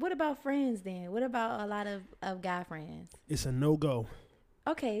 Yeah. What about friends then? What about a lot of guy friends? It's a no-go.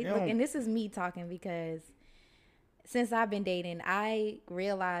 Okay. Look, and this is me talking, because since I've been dating, I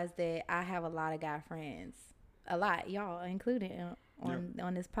realized that I have a lot of guy friends. A lot, y'all included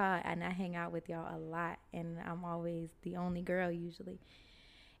on this pod, and I hang out with y'all a lot, and I'm always the only girl usually.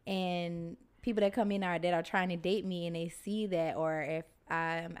 And people that come in that are trying to date me, and they see that, or if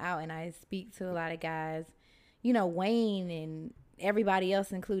I'm out and I speak to a lot of guys, you know, Wayne and everybody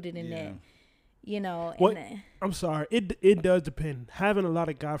else included in that, you know. What? I'm sorry, it does depend. Having a lot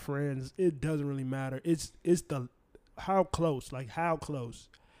of guy friends, it doesn't really matter. It's the how close, like how close.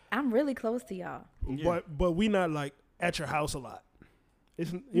 I'm really close to y'all. Yeah. But we not like at your house a lot.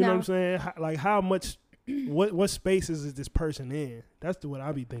 It's know what I'm saying? Like how much, what spaces is this person in? That's what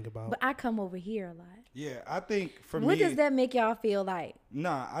I be thinking about. But I come over here a lot. Yeah, I think for what me. What does that make y'all feel like?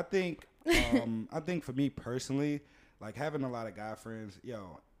 Nah, I think for me personally, like having a lot of guy friends,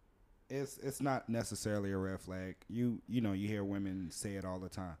 it's not necessarily a red flag. You know, you hear women say it all the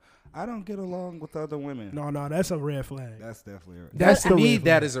time. I don't get along with other women. No, that's a red flag. That's definitely a red flag. That's to me,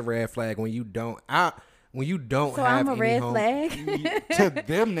 that is a red flag when you don't. When you don't so have I'm a any red home, flag to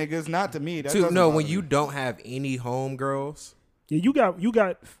them niggas, not to me. When you don't have any home girls. Yeah, you got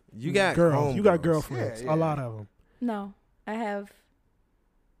girls. You got girlfriends. Yeah. A lot of them. No, I have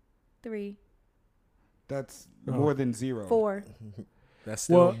 3. That's more than 0. 4. That's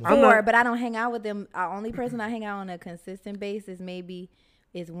still 4, but I don't hang out with them. The only person I hang out on a consistent basis maybe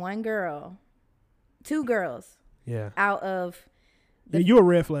is one girl, 2 girls. Yeah. Out of you a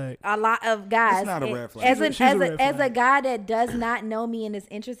red flag. A lot of guys. It's not a red flag. As a guy that does not know me and is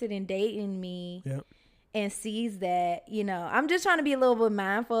interested in dating me, and sees that, you know, I'm just trying to be a little bit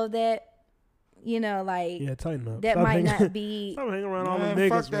mindful of that. You know, like, tighten up. That might not be. Stop hanging around all the niggas,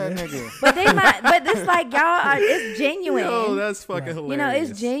 fuck that man. nigga. But they might. But it's like y'all are. It's genuine. Yo, that's fucking hilarious. You know,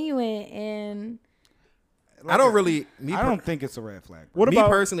 it's genuine, and I don't really. I don't think it's a red flag. What about me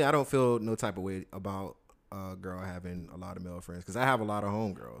personally? I don't feel no type of way about a girl having a lot of male friends, because I have a lot of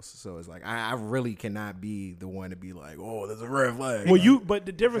homegirls. So it's like I really cannot be the one to be like, oh, there's a red flag. Well, but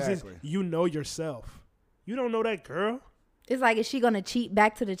the difference is you know yourself. You don't know that girl. It's like, is she gonna cheat?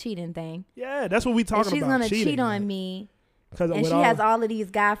 Back to the cheating thing. Yeah, that's what we talking about. She's gonna cheating, cheat on me, and she has all of these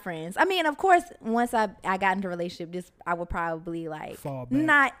guy friends. I mean, of course, once I got into a relationship, I would probably like fall back.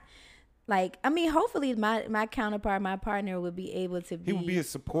 Not like, I mean, hopefully my counterpart, my partner, would be able to be. He would be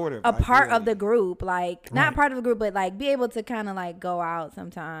supportive. A part of the group, like not part of the group, but like be able to kind of like go out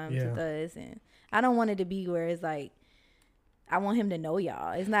sometimes with us. And I don't want it to be where it's like, I want him to know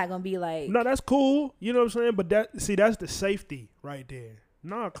y'all. It's not gonna be like, no, that's cool. You know what I'm saying? But that's the safety right there.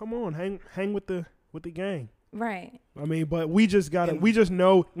 Nah, come on, hang with the gang. Right. I mean, but we just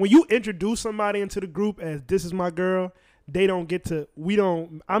know when you introduce somebody into the group as this is my girl, they don't get to.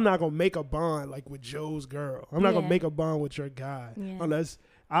 I'm not gonna make a bond like with Joe's girl. I'm not gonna make a bond with your guy unless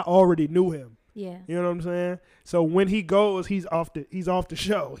I already knew him. Yeah. You know what I'm saying? So when he goes, he's off the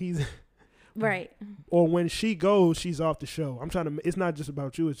show. He's right. Or when she goes, she's off the show. It's not just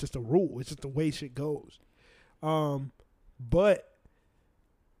about you. It's just a rule. It's just the way shit goes. But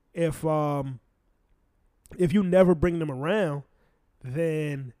if you never bring them around,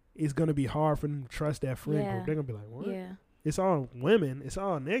 then it's gonna be hard for them to trust that friend group. They're gonna be like, what? Yeah. It's all women. It's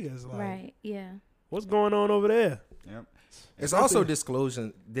all niggas. Like, right. Yeah. What's going on over there? Yep. It's also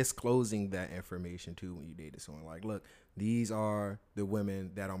disclosing that information too when you date someone. Like, look, these are the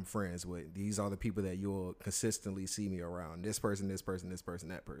women that I'm friends with. These are the people that you'll consistently see me around. This person, this person, this person,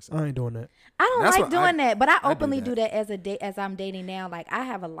 that person. I ain't doing that. I don't like doing that, but I openly do that as I'm dating now. Like, I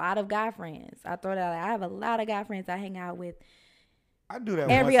have a lot of guy friends. I throw that out. I have a lot of guy friends I hang out with. I do that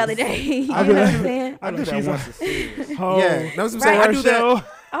every other day. You know what I'm saying? I do that once a series. Yeah, that's what I'm saying. I do that.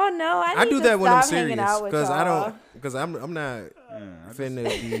 Oh no, I do that when I'm serious because because I'm not. finna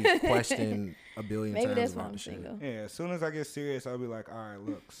be questioned a billion Maybe times that's why about I'm the shit. single. Yeah, as soon as I get serious, I'll be like, all right,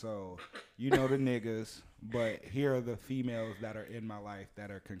 look, so you know the niggas, but here are the females that are in my life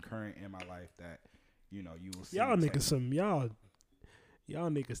that are concurrent in my life that, you know, you will see. Y'all niggas y'all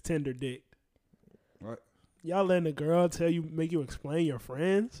niggas tender dick. What? Y'all letting a girl make you explain your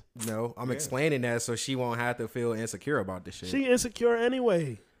friends? No, I'm explaining that so she won't have to feel insecure about this shit. She insecure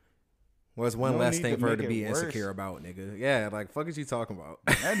anyway. Well, it's one No less need thing to for her make to it be worse. insecure about, nigga. Yeah, like, fuck is you talking about?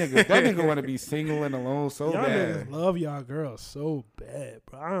 That nigga want to be single and alone so Y'all bad. niggas love y'all girls so bad,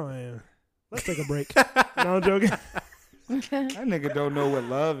 bro. I don't even. Let's take a break. No, I'm joking. That nigga don't know what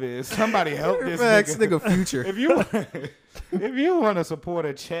love is. Somebody help this Facts, nigga. nigga future. If you want to support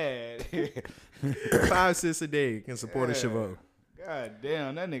a Chad, 5 cents a day can support a Chavo. God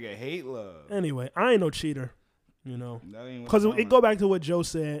damn, that nigga hate love. Anyway, I ain't no cheater, you know. That ain't what Because I'm it talking go back to what Joe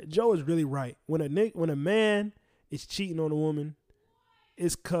said. Joe is really right. When a man is cheating on a woman,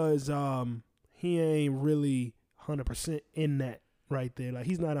 it's because he ain't really 100% in that right there. Like,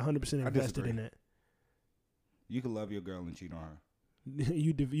 he's not 100% invested disagree. in that. You can love your girl and cheat on her.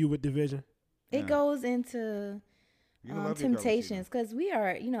 You with division? It goes into You can love your girl and cheat on temptations because we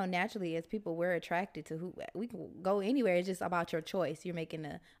are, you know, naturally as people, we're attracted to who we can go anywhere. It's just about your choice. You're making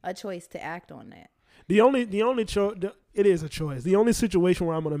a choice to act on that. The only choice, it is a choice. The only situation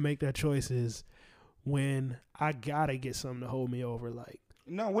where I'm going to make that choice is when I got to get something to hold me over. Like,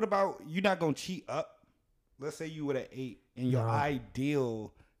 No, what about you not going to cheat up? Let's say you were at 8 and your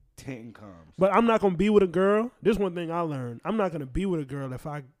ideal 10 comes. but I'm not going to be with a girl. There's one thing I learned. I'm not going to be with a girl if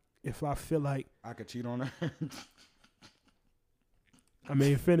I feel like I could cheat on her. I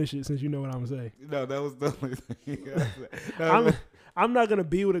mean, finish it since you know what I'm saying. No, that was the only thing. I'm not gonna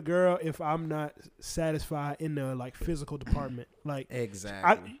be with a girl if I'm not satisfied in the like physical department. Like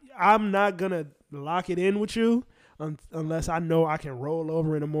Exactly. I'm not gonna lock it in with you unless I know I can roll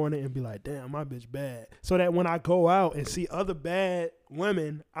over in the morning and be like, damn, my bitch bad. So that when I go out and see other bad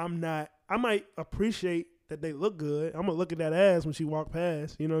women, I might appreciate that they look good. I'm gonna look at that ass when she walk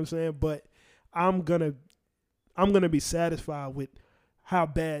past. You know what I'm saying? But I'm gonna be satisfied with how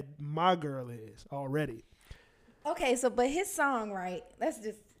bad my girl is already. Okay, so but his song, right? Let's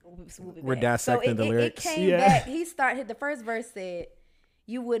just swoop it We're back. dissecting the lyrics. It came back. He started. The first verse said,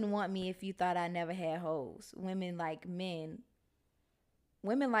 "You wouldn't want me if you thought I never had hoes. Women like men.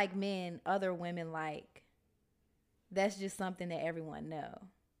 Other women like. That's just something that everyone know."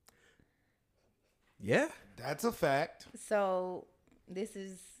 Yeah, that's a fact. So this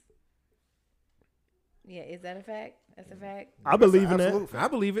is. Yeah, is that a fact? That's a fact. I believe in that. I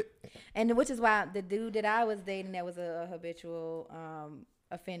believe it. And which is why the dude that I was dating that was a habitual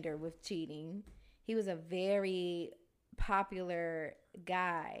offender with cheating, he was a very popular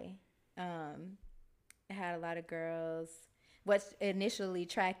guy. Had a lot of girls. What initially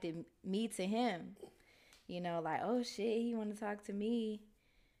attracted me to him, you know, like, oh shit, he want to talk to me,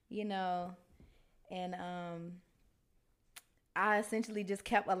 you know, and I essentially just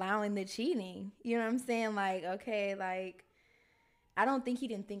kept allowing the cheating. You know what I'm saying? Like, okay, like, I don't think he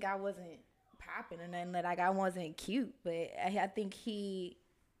didn't think I wasn't popping or nothing, like I wasn't cute, but I think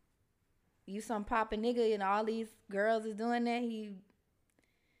you some popping nigga and all these girls is doing that, he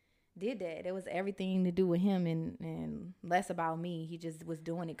did that. It was everything to do with him and less about me. He just was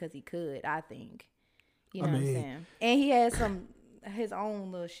doing it because he could, I think. You know what I'm saying? And he had his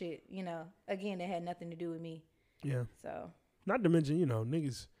own little shit, you know, again, that had nothing to do with me. Yeah. So. Not to mention, you know,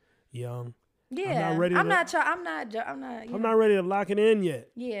 niggas young. Yeah, I'm not ready to lock it in yet.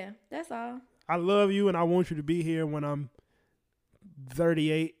 Yeah, that's all. I love you and I want you to be here when I'm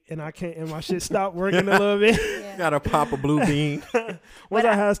 38 and I can't, and my shit stopped working a little bit. Yeah. Gotta pop a blue bean. Once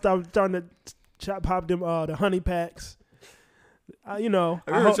I had stopped trying to pop them the honey packs. You know,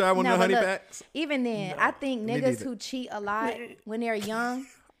 have you ever tried one of the honey packs? Even then, I think niggas who cheat a lot when they're young.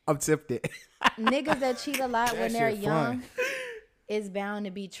 I'm tempted. Niggas that cheat a lot when they're young is bound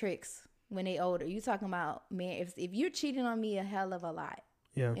to be tricks when they older. You talking about, man, if you're cheating on me a hell of a lot,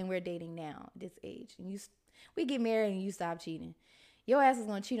 and we're dating now at this age, and we get married and you stop cheating, your ass is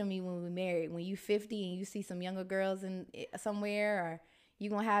gonna cheat on me when we married. When you 50 and you see some younger girls in somewhere, or you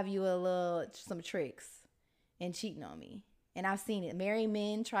gonna have some tricks and cheating on me. And I've seen it. Married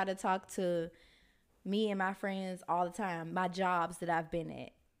men try to talk to me and my friends all the time. My jobs that I've been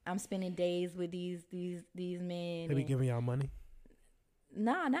at, I'm spending days with these men. They be giving y'all money?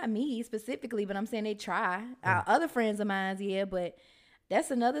 Nah, not me specifically, but I'm saying they try. Other friends of mine, yeah, but that's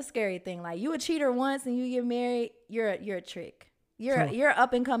another scary thing. Like, you a cheater once and you get married, you're a trick. You're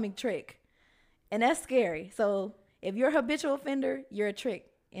up and coming trick, and that's scary. So if you're a habitual offender, you're a trick.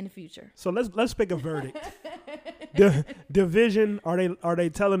 in the future. So let's pick a verdict. Division, are they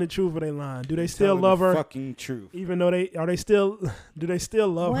telling the truth or they lying? Do they still Telling love the her? Fucking truth. Even though do they still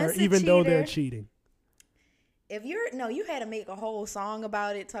love Once her a even though they're cheater. cheating? If you had to make a whole song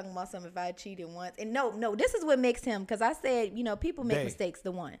about it, talking about something if I cheated once. And no, this is what makes him, because I said, people make mistakes,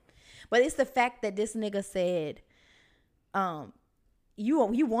 the one. But it's the fact that this nigga said,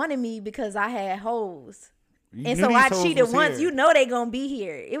 you wanted me because I had hoes. And so I cheated once. You know they gonna be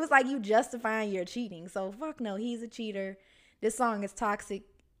here. It was like you justifying your cheating. So fuck no, he's a cheater. This song is toxic,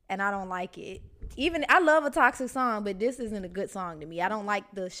 and I don't like it. Even I love a toxic song, but this isn't a good song to me. I don't like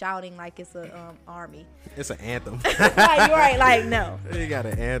the shouting like it's a army. It's an anthem. Like, you're right, like no. You got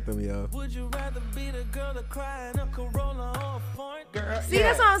an anthem, yo. Would you rather be the girl that cry in a Corolla or a foreign girl? See,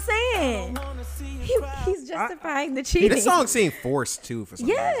 that's what I'm saying. He's justifying the cheating. This song seemed forced too for some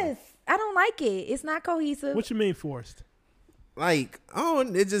reason. Yes, I don't like it. It's not cohesive. What you mean forced? Like,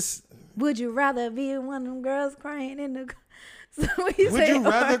 it just. Would you rather be one of them girls crying in the? So Would you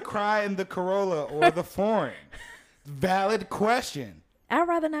rather cry in the Corolla or the foreign? Valid question. I'd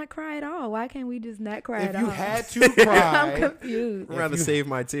rather not cry at all. Why can't we just not cry at all? If you had to cry, I'm confused. I'd rather save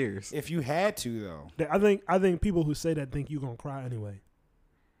my tears. If you had to, though, I think people who say that think you're gonna cry anyway.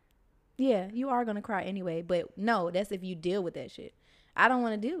 Yeah, you are gonna cry anyway, but no, that's if you deal with that shit. I don't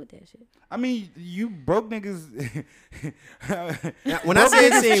want to deal with that shit. I mean, you broke niggas. When I say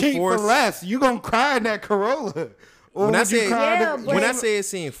it seemed cheat forced, for less, you gonna cry in that Corolla. Or when I would you say cry in the- when I say it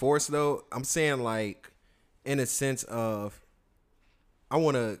seemed forced though, I'm saying like in a sense of I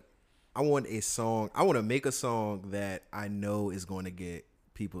want a song. I want to make a song that I know is going to get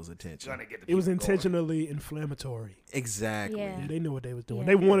people's attention. It was intentionally inflammatory. Exactly. Yeah. Yeah, they knew what they was doing. Yeah.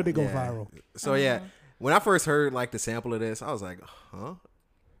 They wanted to go Yeah. viral. So yeah, when I first heard like the sample of this, I was like, huh?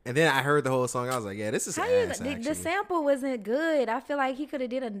 And then I heard the whole song. I was like, yeah, this is How ass. the Actually. sample wasn't good. I feel like he could have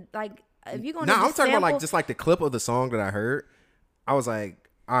did if you're gonna. No, I'm just talking about like sample- just like the clip of the song that I heard. I was like,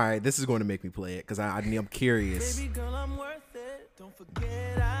 all right, this is going to make me play it because I'm curious. Baby girl, I'm worth it. Don't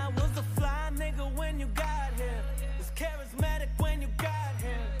forget I was a fly nigga when you got here. Was charismatic when you got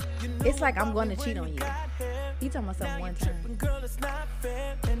here. You knew It's like I'm about going me to when cheat on you. got here. He talking about Now something you one time. tripping, girl, it's not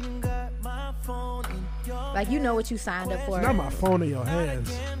fair. And you got my phone in your Like you know what you signed up for. Not my phone in your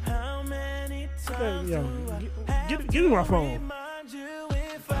hands. hand. How many times Yo, do I give me my phone. remind you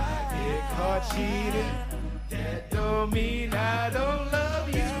if I Get caught cheating. That don't mean I don't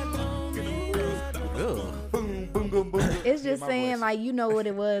love you. Ugh. Boom, boom, boom, boom. It's just My saying voice. like you know what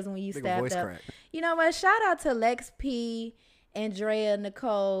it was when you Nigga stabbed voice up. crack. You know what? Shout out to Lex P, Andrea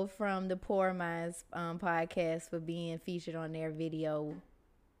Nicole from the Poor Minds podcast for being featured on their video.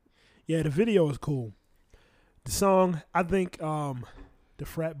 Yeah, the video is cool. The song, I think, the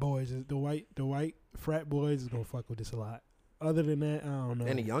frat boys, the white frat boys is gonna fuck with this a lot. Other than that, I don't know.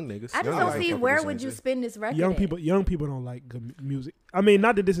 And the young niggas. I just Young niggas don't fuck see with where this would shit you too. spin this record. Young at. people don't like good music. I mean,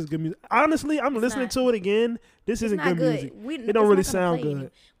 not that this is good music. Honestly, I'm listening not. to it again. This It's isn't not good good. music. We- It it's don't really not gonna sound play good. any-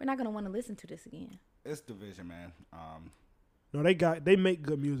 We're not gonna want to listen to this again. It's division, man. No, they make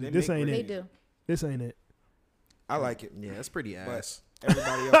good music. They This make ain't great They it. do. This ain't it. I like it. Yeah, it's pretty But ass.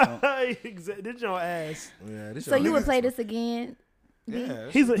 everybody else don't. This your ass. Yeah, this So you would niggas- play this again? Yeah,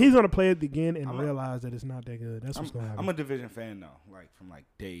 He's gonna play it again and realize that it's not that good. That's what's gonna I'm happen. a division fan though, like from like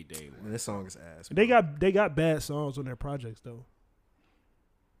day one. Man, this song is ass. They bro. got bad songs on their projects though.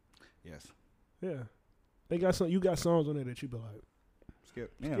 Yes. Yeah, they got some. You got songs on there that you be like,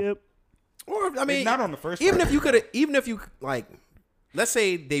 Skip. Yeah. yep. Or I mean, It's not on the first. even record. if you could, even if you like, let's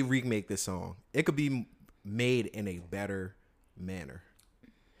say they remake this song, it could be made in a better manner.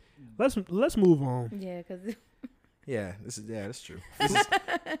 Let's move on. Yeah, because Yeah, that's true.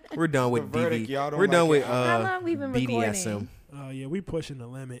 We're done with The verdict, DV. y'all don't We're done like with it. How long we been BDSM. recording? Yeah, we pushing the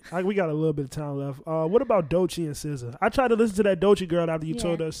limit. We got a little bit of time left. What about Doechii and SZA? I tried to listen to that Doechii girl after you Yeah.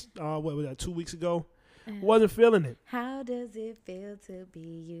 told us. What was that? 2 weeks ago. Wasn't feeling it. How does it feel to be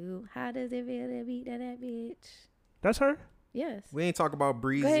you? How does it feel to be that bitch? That's her. Yes. We ain't talk about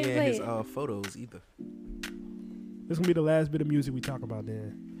Breezy ahead, and play his it. photos either. This gonna be the last bit of music we talk about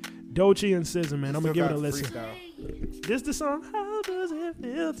then. Doechii and SZA, man. I'm gonna give it a listen. Freestyle. This the song. How does it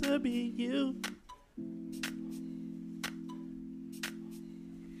feel to be you?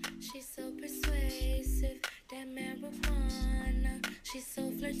 She's so persuasive, that marijuana. She's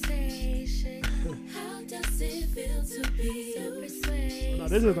so flirtatious. How does it feel to be so persuasive? No,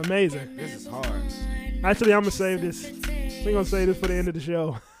 this is amazing. This is hard. Actually, I'm gonna save this. We're gonna save this for the end of the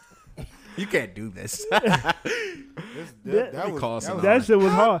show. You can't do this. That was That shit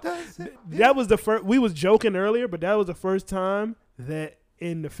was hard. That was the first. We was joking earlier, but that was the first time that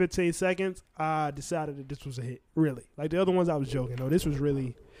in the 15 seconds, I decided that this was a hit. Really, like the other ones, I was joking. No, this was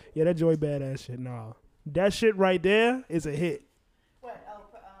really, yeah, that Joey Badass shit. Nah, that shit right there is a hit. What?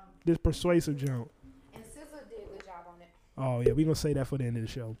 This Persuasive jump. And SZA did a good job on it. Oh yeah, we gonna say that for the end of the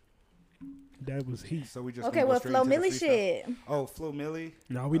show. That was heat. So we just Okay, well, Flo Milli shit. Oh, Flo Milli.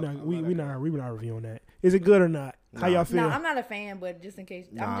 No, we not reviewing that. Is it good or not? How y'all feel? No, I'm not a fan, but just in case,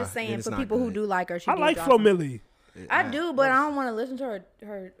 I'm just saying it's for not people who good. do like her. She I did like drop Flo some- Milli. I do, but I don't want to listen to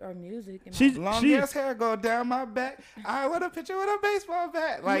her music. And She's Long she. ass hair go down my back. I want a picture with a baseball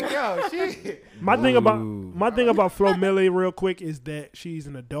bat. Like, yo, she. My thing about Flo Milli, real quick, is that she's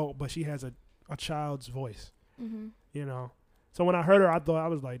an adult, but she has a child's voice. Mm-hmm. You know, so when I heard her, I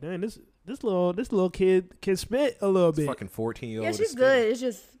was like, "Dang, this little kid can spit a little bit." Fucking 14-year-old. Yeah, she's good. It's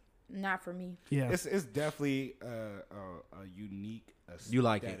just not for me. Yeah, It's definitely a unique aesthetic. You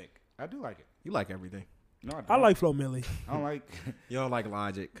like it. I do like it. You like everything. No, I like Flo Milli. I don't like. You don't like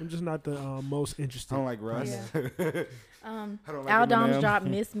Logic. I'm just not the most I interested. don't like Russ. Yeah. I don't like Al Dom's Eminem. dropped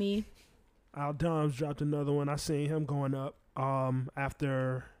 "Miss Me." Al Dom's dropped another one. I seen him going up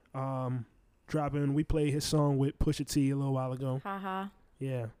after dropping. We played his song with Pusha T a little while ago. Haha.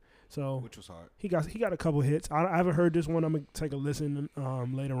 Yeah, so Which was hard. he got a couple hits. I haven't heard this one. I'm gonna take a listen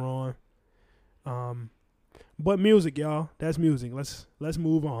later on. But music, y'all. That's music. Let's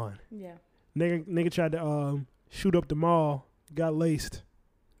move on. Yeah. Nigga tried to shoot up the mall. Got laced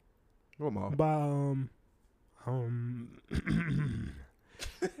What mall? by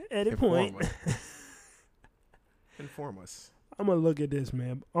Edit Point. Inform us. I'm gonna look at this,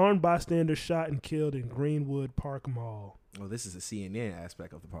 man. Armed bystander shot and killed in Greenwood Park Mall. Oh, this is a CNN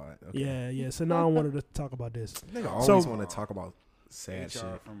aspect of the pod. Okay. Yeah. So now I wanted to talk about this. Nigga always So- want to talk about sad shit.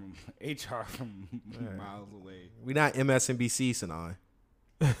 HR from miles away. We not MSNBC, Sanaa.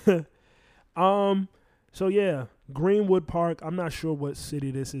 So yeah, Greenwood Park. I'm not sure what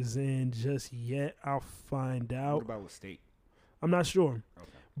city this is in just yet. I'll find out. What about with state? I'm not sure. Okay.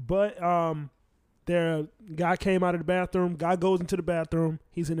 But there guy came out of the bathroom. Guy goes into the bathroom.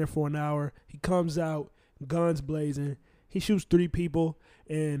 He's in there for an hour. He comes out, guns blazing. He shoots 3 people,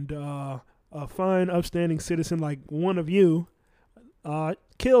 and a fine, upstanding citizen like one of you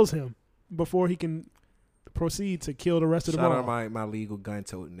kills him before he can proceed to kill the rest of the Shout mall. out my legal gun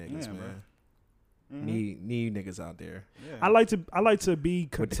toting niggas, Yeah, man. Mm-hmm. Need niggas out there. Yeah. I like to be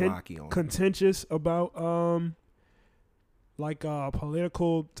With the Glocky on. contentious about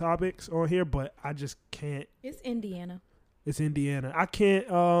political topics on here, but I just can't. It's Indiana. It's Indiana. I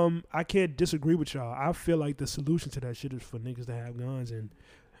can't disagree with y'all. I feel like the solution to that shit is for niggas to have guns and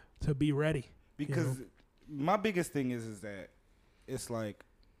to be ready. Because my biggest thing is that it's like,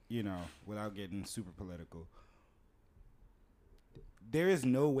 without getting super political, there is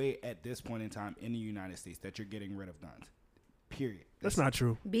no way at this point in time in the United States that you're getting rid of guns. Period. That's not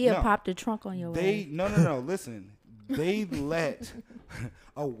true. Pop the trunk on your way. No. Listen, they let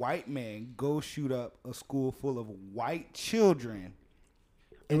a white man go shoot up a school full of white children.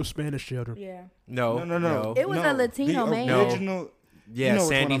 It was Spanish children. Yeah. No. It was a Latino the man. Original, Yeah, which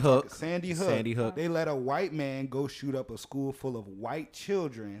Sandy one I'm Hook. talking- Sandy Hook. Sandy Hook. They let a white man go shoot up a school full of white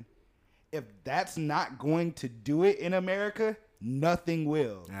children. If that's not going to do it in America, nothing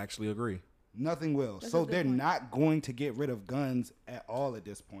will. I actually agree. Nothing will. That's So a good they're point. not going to get rid of guns at all at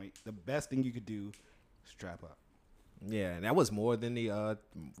this point. The best thing you could do, strap up. Yeah, and that was more than the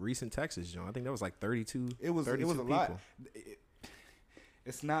recent Texas joint. I think that was like 32. It was 32 a people. lot.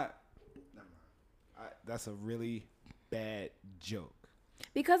 It's not. That's a really bad joke.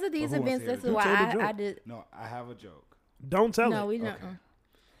 Because of these But who wants events, to hear this it? is You why told the joke. I did. No, I have a joke. Don't tell No, it. we don't. Okay.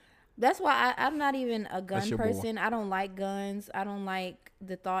 That's why I'm not even a That's gun your boy. person. I don't like guns. I don't like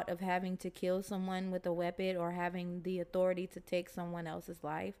the thought of having to kill someone with a weapon or having the authority to take someone else's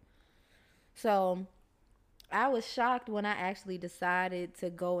life. So I was shocked when I actually decided to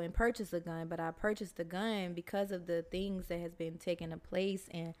go and purchase a gun, but I purchased a gun because of the things that has been taking place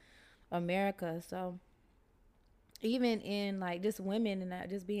in America. So even in like just women and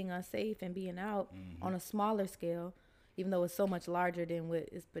just being unsafe and being out on a smaller scale, even though it's so much larger than what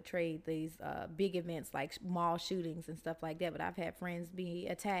is portrayed, these big events like mall shootings and stuff like that. But I've had friends be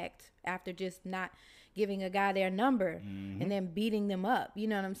attacked after just not giving a guy their number and then beating them up. You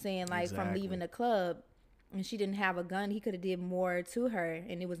know what I'm saying? Like from Exactly. leaving the club and she didn't have a gun. He could have did more to her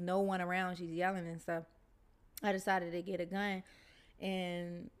and there was no one around. She's yelling and stuff. I decided to get a gun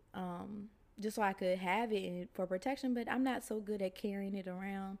and just so I could have it for protection. But I'm not so good at carrying it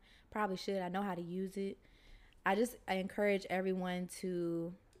around. Probably should. I know how to use it. I encourage everyone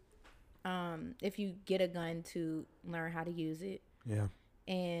to, if you get a gun, to learn how to use it. Yeah.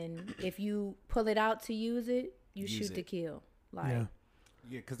 And if you pull it out to use it, you Use shoot it. to kill. Like, Yeah.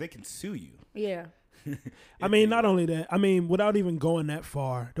 Yeah, because they can sue you. Yeah. I mean, not only that. I mean, without even going that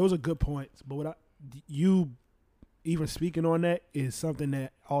far, those are good points. But without you even speaking on that is something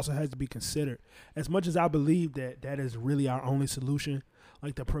that also has to be considered. As much as I believe that that is really our only solution,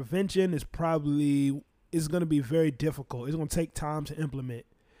 like the prevention is probably is going to be very difficult. It's going to take time to implement.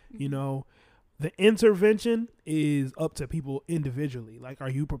 You know, the intervention is up to people individually. Like, are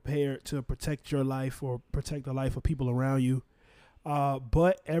you prepared to protect your life or protect the life of people around you?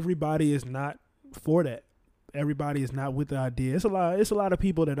 But everybody is not for that. Everybody is not with the idea. It's a lot of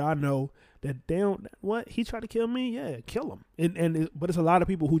people that I know that they don't. What, he tried to kill me? Yeah, kill him. But it's a lot of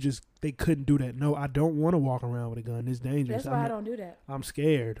people who just they couldn't do that. No, I don't want to walk around with a gun. It's dangerous. That's why I don't do that. I'm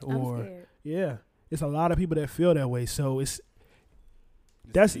scared. Yeah, it's a lot of people that feel that way. So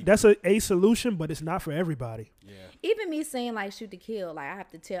that's a solution, but it's not for everybody. Yeah. Even me saying like shoot to kill, like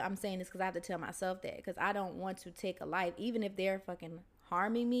I'm saying this because I have to tell myself that because I don't want to take a life, even if they're fucking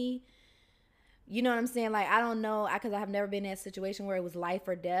harming me. You know what I'm saying? Like, I don't know, because I have never been in a situation where it was life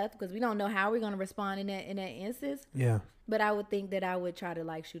or death, because we don't know how we're going to respond in that instance. Yeah. But I would think that I would try to,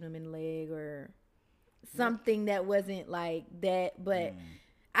 like, shoot him in the leg or something that wasn't like that. But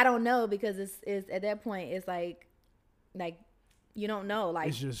I don't know, because it's at that point, it's like you don't know. Like,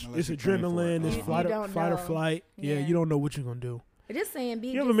 it's adrenaline, it's fight or flight. Yeah, you don't know what you're going to do. But just saying,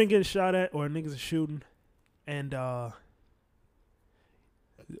 you ever been getting shot at or niggas are shooting and,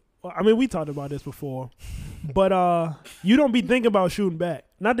 I mean, we talked about this before, but you don't be thinking about shooting back.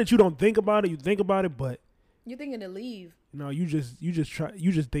 Not that you don't think about it, you think about it, but you're thinking to leave. No, you just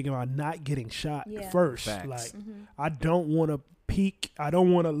thinking about not getting shot first. Facts. Like, I don't want to peek. I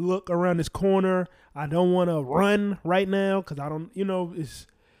don't want to look around this corner. I don't want to run right now because I don't. You know, it's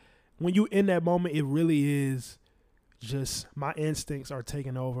when you in that moment, it really is just my instincts are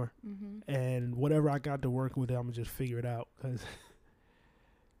taking over, and whatever I got to work with, I'm gonna just figure it out because.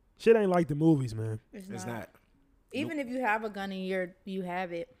 Shit ain't like the movies, man. It's not. Even if you have a gun and you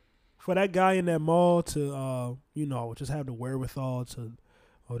have it. For that guy in that mall to, just have the wherewithal to,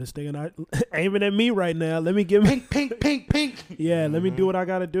 this thing not aiming at me right now. Let me give me pink. Yeah, let me do what I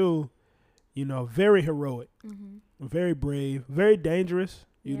got to do. You know, very heroic, very brave, very dangerous.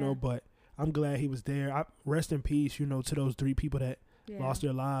 You know, but I'm glad he was there. Rest in peace. You know, to those 3 people that lost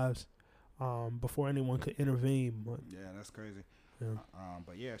their lives before anyone could intervene. But, yeah, that's crazy. Yeah.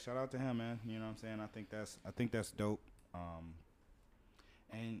 But yeah, shout out to him, man. You know what I'm saying? I think that's dope.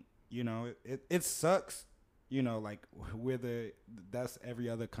 And you know, it sucks. You know, like that's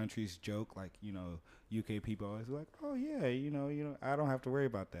every other country's joke. Like, you know, UK people always like, oh yeah, you know, I don't have to worry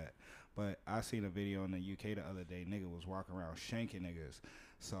about that. But I seen a video in the UK the other day. Nigga was walking around shanking niggas.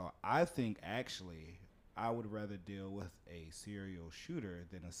 So I think actually, I would rather deal with a serial shooter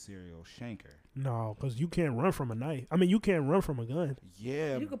than a serial shanker. No, because you can't run from a knife. I mean, you can't run from a gun.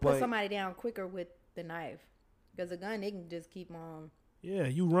 Yeah, you can put somebody down quicker with the knife. Because a gun, they can just keep on. Yeah,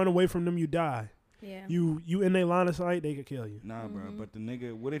 you run away from them, you die. Yeah. You in their line of sight, they could kill you. Nah, bro. But the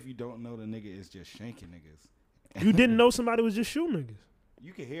nigga, what if you don't know the nigga is just shanking niggas? You didn't know somebody was just shooting niggas.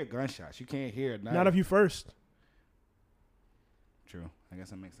 You can hear gunshots. You can't hear a knife. Not if you first. True. I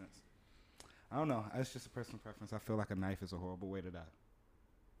guess that makes sense. I don't know. It's just a personal preference. I feel like a knife is a horrible way to die.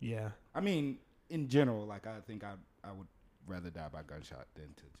 Yeah. I mean, in general, like, I think I would rather die by gunshot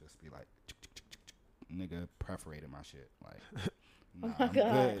than to just be like, nigga perforated my shit. Like, nah, oh my God.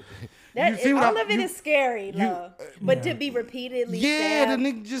 Good. That all of it is scary, though. But to be repeatedly stabbed. The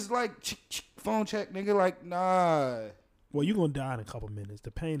nigga just like, phone check, nigga, like, nah. Well, you're going to die in a couple minutes.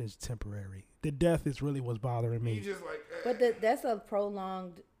 The pain is temporary. The death is really what's bothering me. You just like... But that's a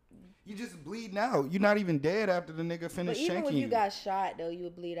prolonged... You just bleeding out. You're not even dead after the nigga finished shanking you. But even when you got shot, though, you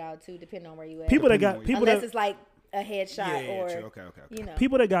would bleed out, too, depending on where you at. Unless it's like a headshot or... True. Okay. You know.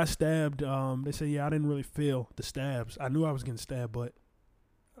 People that got stabbed, they say, I didn't really feel the stabs. I knew I was getting stabbed, but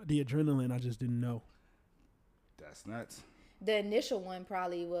the adrenaline, I just didn't know. That's nuts. The initial one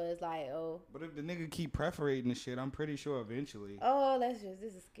probably was like, oh. But if the nigga keep perforating the shit, I'm pretty sure eventually. Oh, this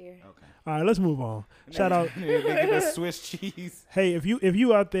is scary. Okay. All right, let's move on. Shout out. The Swiss cheese. Hey, if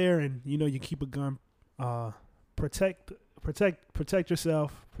you out there and you know you keep a gun, protect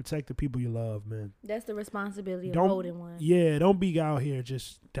yourself, protect the people you love, man. That's the responsibility of holding one. Yeah, don't be out here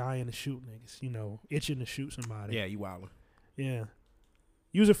just dying to shoot niggas. You know, itching to shoot somebody. Yeah, you wildin'. Yeah,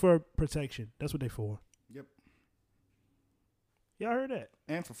 use it for protection. That's what they for. Yep. Y'all heard that?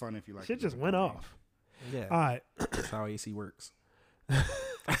 And for fun if you like. Shit just went off. Yeah. All right. That's how AC works.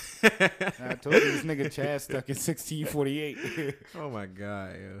 I told you this nigga Chad stuck in 1648. Oh my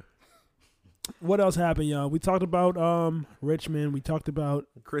God, yeah. What else happened, y'all? We talked about Richmond. We talked about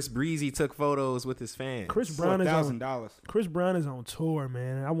Chris Breezy took photos with his fans. Chris Brown is on $1,000. Chris Brown is on tour,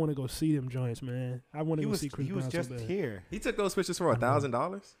 man. I want to go see them joints, man. I want to go see Chris He Brown. was just so bad. here. He took those pictures for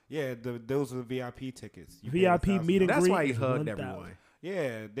 $1,000. Yeah, those are the VIP tickets. You paid VIP $1,000. meet and That's greet why he is hugged 1,000. everyone.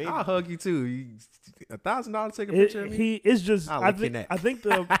 Yeah, I'll hug you too. $1,000 take a picture of me. It's just I'll I lick your think neck.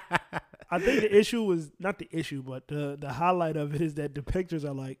 I think the issue was not the issue, but the highlight of it is that the pictures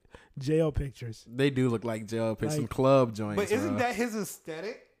are like jail pictures. They do look like jail pictures, some Like- club joints. But isn't that his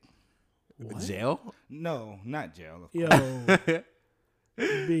aesthetic? jail? No, not jail. Of Yo, course.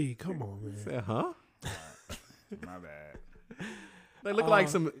 B, come on, man. Said, huh? My bad. They look like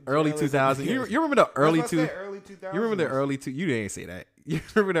some early jail is 2000s. You indication. remember the early That's what I two? said, early 2000s. You remember the early two? You didn't say that. You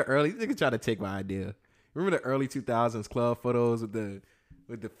remember the early? Nigga try to take my idea. Remember the early 2000s club photos with the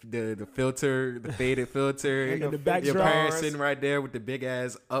filter, the faded filter, And the your backdrop. parents sitting right there with the big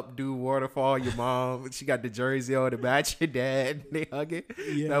ass updo waterfall. Your mom, she got the jersey on to match your dad. They hugging.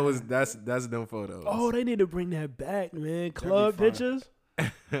 Yeah. That's them photos. Oh, they need to bring that back, man. Club fun. pictures.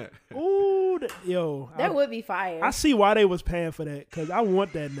 Ooh, That would be fire. I see why they was paying for that because I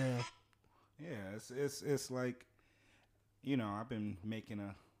want that now. Yeah, it's like, you know, I've been making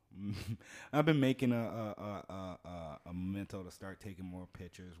a memento to start taking more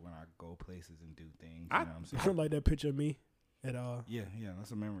pictures when I go places and do things. You know what I'm I saying? don't like that picture of me at all. Yeah,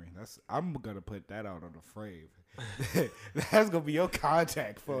 that's a memory. I'm gonna put that out on the frame. That's gonna be your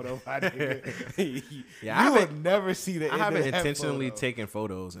contact photo, my nigga. Yeah, you would never see the. I haven't end of that intentionally photo. taken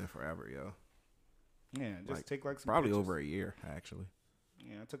photos in forever, yo. Yeah, just take like some probably pictures. over a year actually.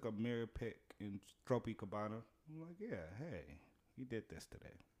 Yeah, I took a mirror pic in Tropicabana. I'm like, yeah, hey, you did this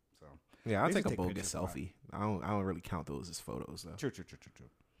today. So Yeah, I'll they take just a bogus pictures of selfie. I don't really count those as photos though. True.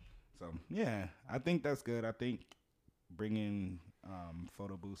 So yeah, I think that's good. I think bringing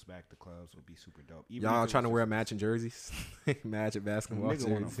photo booths back to clubs would be super dope. Even Y'all if it trying to was wear just- matching jerseys, matching basketball Nigga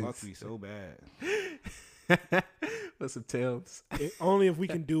wanna jerseys. fuck me so bad. With some Timbs. Only if we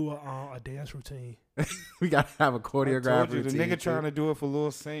can do a dance routine. We gotta have a I choreographed told you, the routine, nigga too. trying to do it for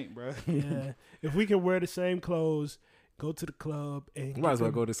Lil Saint, bro. Yeah, if we can wear the same clothes, go to the club, and You might as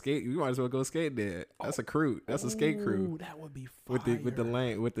well go to skate. You might as well go skate there. That's a crew. That's a skate crew. Ooh, that would be fire. With the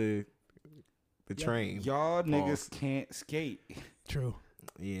lane with the train. Y'all Pause. niggas can't skate. True.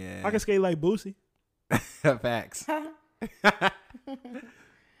 Yeah. I can skate like Boosie. Facts.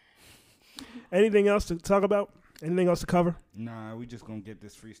 Anything else to talk about? Anything else to cover? Nah, we just gonna get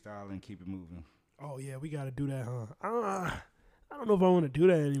this freestyle and keep it moving. Oh yeah, we got to do that, huh? I don't know if I want to do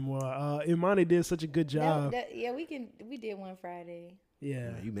that anymore. Imani did such a good job. Yeah, we did one Friday.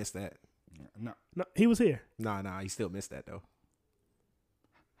 Yeah. You missed that. No, No, he was here. Nah, you still missed that though.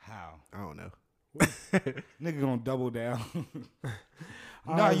 how? I don't know. Nigga gonna double down.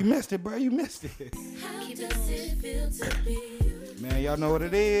 Nah, you missed it, bro. You missed it. How does it feel to be? Man, y'all know what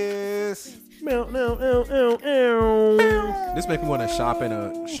it is. This make me want to shop in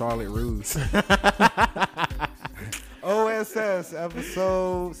a Charlotte Russe. OSS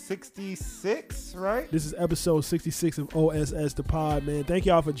episode 66, right? This is episode 66 of OSS The Pod, man. Thank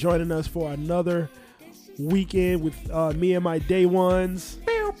y'all for joining us for another weekend with me and my day ones.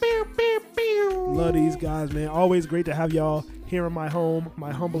 Love these guys, man. Always great to have y'all here in my home,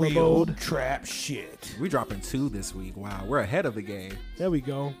 my humble abode. Trap shit. We dropping 2 this week. Wow, we're ahead of the game. There we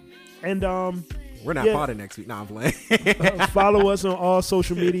go. And We're not yeah. potting next week. Nah, I'm playing. Follow us on all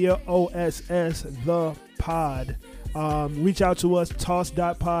social media, OSS The Pod. Reach out to us,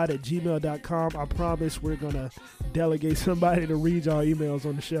 toss.pod@gmail.com. I promise we're going to delegate somebody to read y'all emails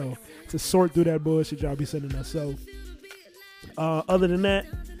on the show to sort through that bullshit y'all be sending us. So, other than that,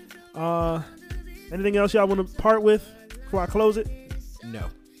 anything else y'all want to part with before I close it? No.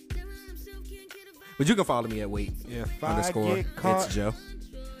 But you can follow me at wait If underscore I get caught, it's Joe.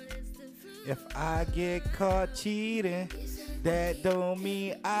 if I get caught cheating, that don't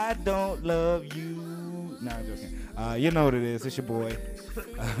mean I don't love you. Nah, I'm joking. You know what it is. It's your boy,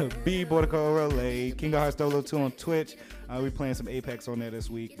 B Borderco Relay, King of Hearts Dolo 2 on Twitch. We playing some Apex on there this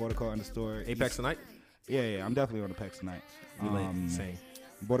week. Borderco underscore Apex tonight? Yeah, I'm definitely on Apex tonight. We lit. Same.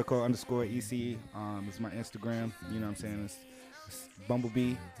 Borderco underscore EC is my Instagram. You know what I'm saying? It's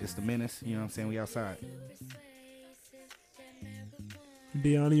Bumblebee. It's the Menace. You know what I'm saying? We outside.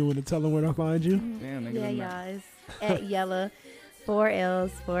 Deanna, you want to tell them where to find you? Damn, nigga. Yeah, them y'all. It's at Yella, 4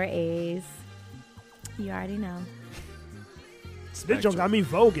 L's, 4 A's. You already know. This joke got me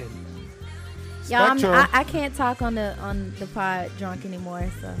voguing. Y'all, I can't talk on the pod drunk anymore.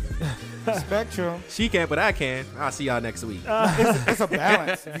 So Spectrum. She can't, but I can. I'll see y'all next week. It's a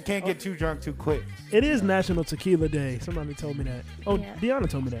balance. You can't get too drunk too quick. It is National Tequila Day. Somebody told me that. Oh, Yeah. Deanna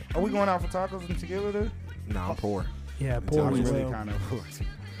told me that. Are we going out for tacos and tequila today? No, I'm poor. Yeah, poor I'm as really well. kind of.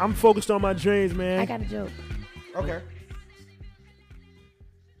 I'm focused on my dreams, man. I got a joke. Okay.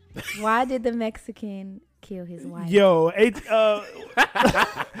 Why did the Mexican kill his wife? Yo, HR.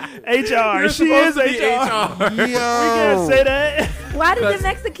 You're She is supposed to be HR. Yo. We can't say that. Why did the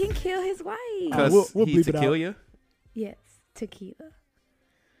Mexican kill his wife? Because we'll he bleep it out. tequila. Yes, tequila.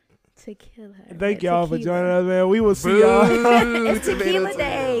 To kill her. Thank Yeah, y'all for tequila. joining us, man. We will see y'all. It's Tequila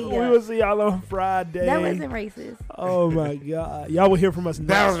Day. We will see y'all on Friday. That wasn't racist. Oh my God, y'all will hear from us.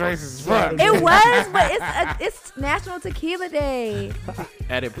 That was next racist as fuck. It was, but it's National Tequila Day.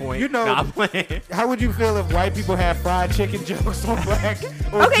 Edit point. You know- Nah, I'm playing. How would you feel if white people had fried chicken jokes on black?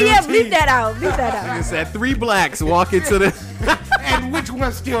 or Okay, yeah, bleep Juneteenth? that out. Bleep that out. Nigga said 3 blacks walk into the And which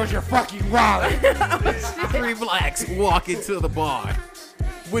one steals your fucking wallet? 3 blacks walk into the bar.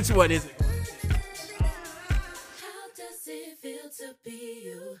 Which one is it?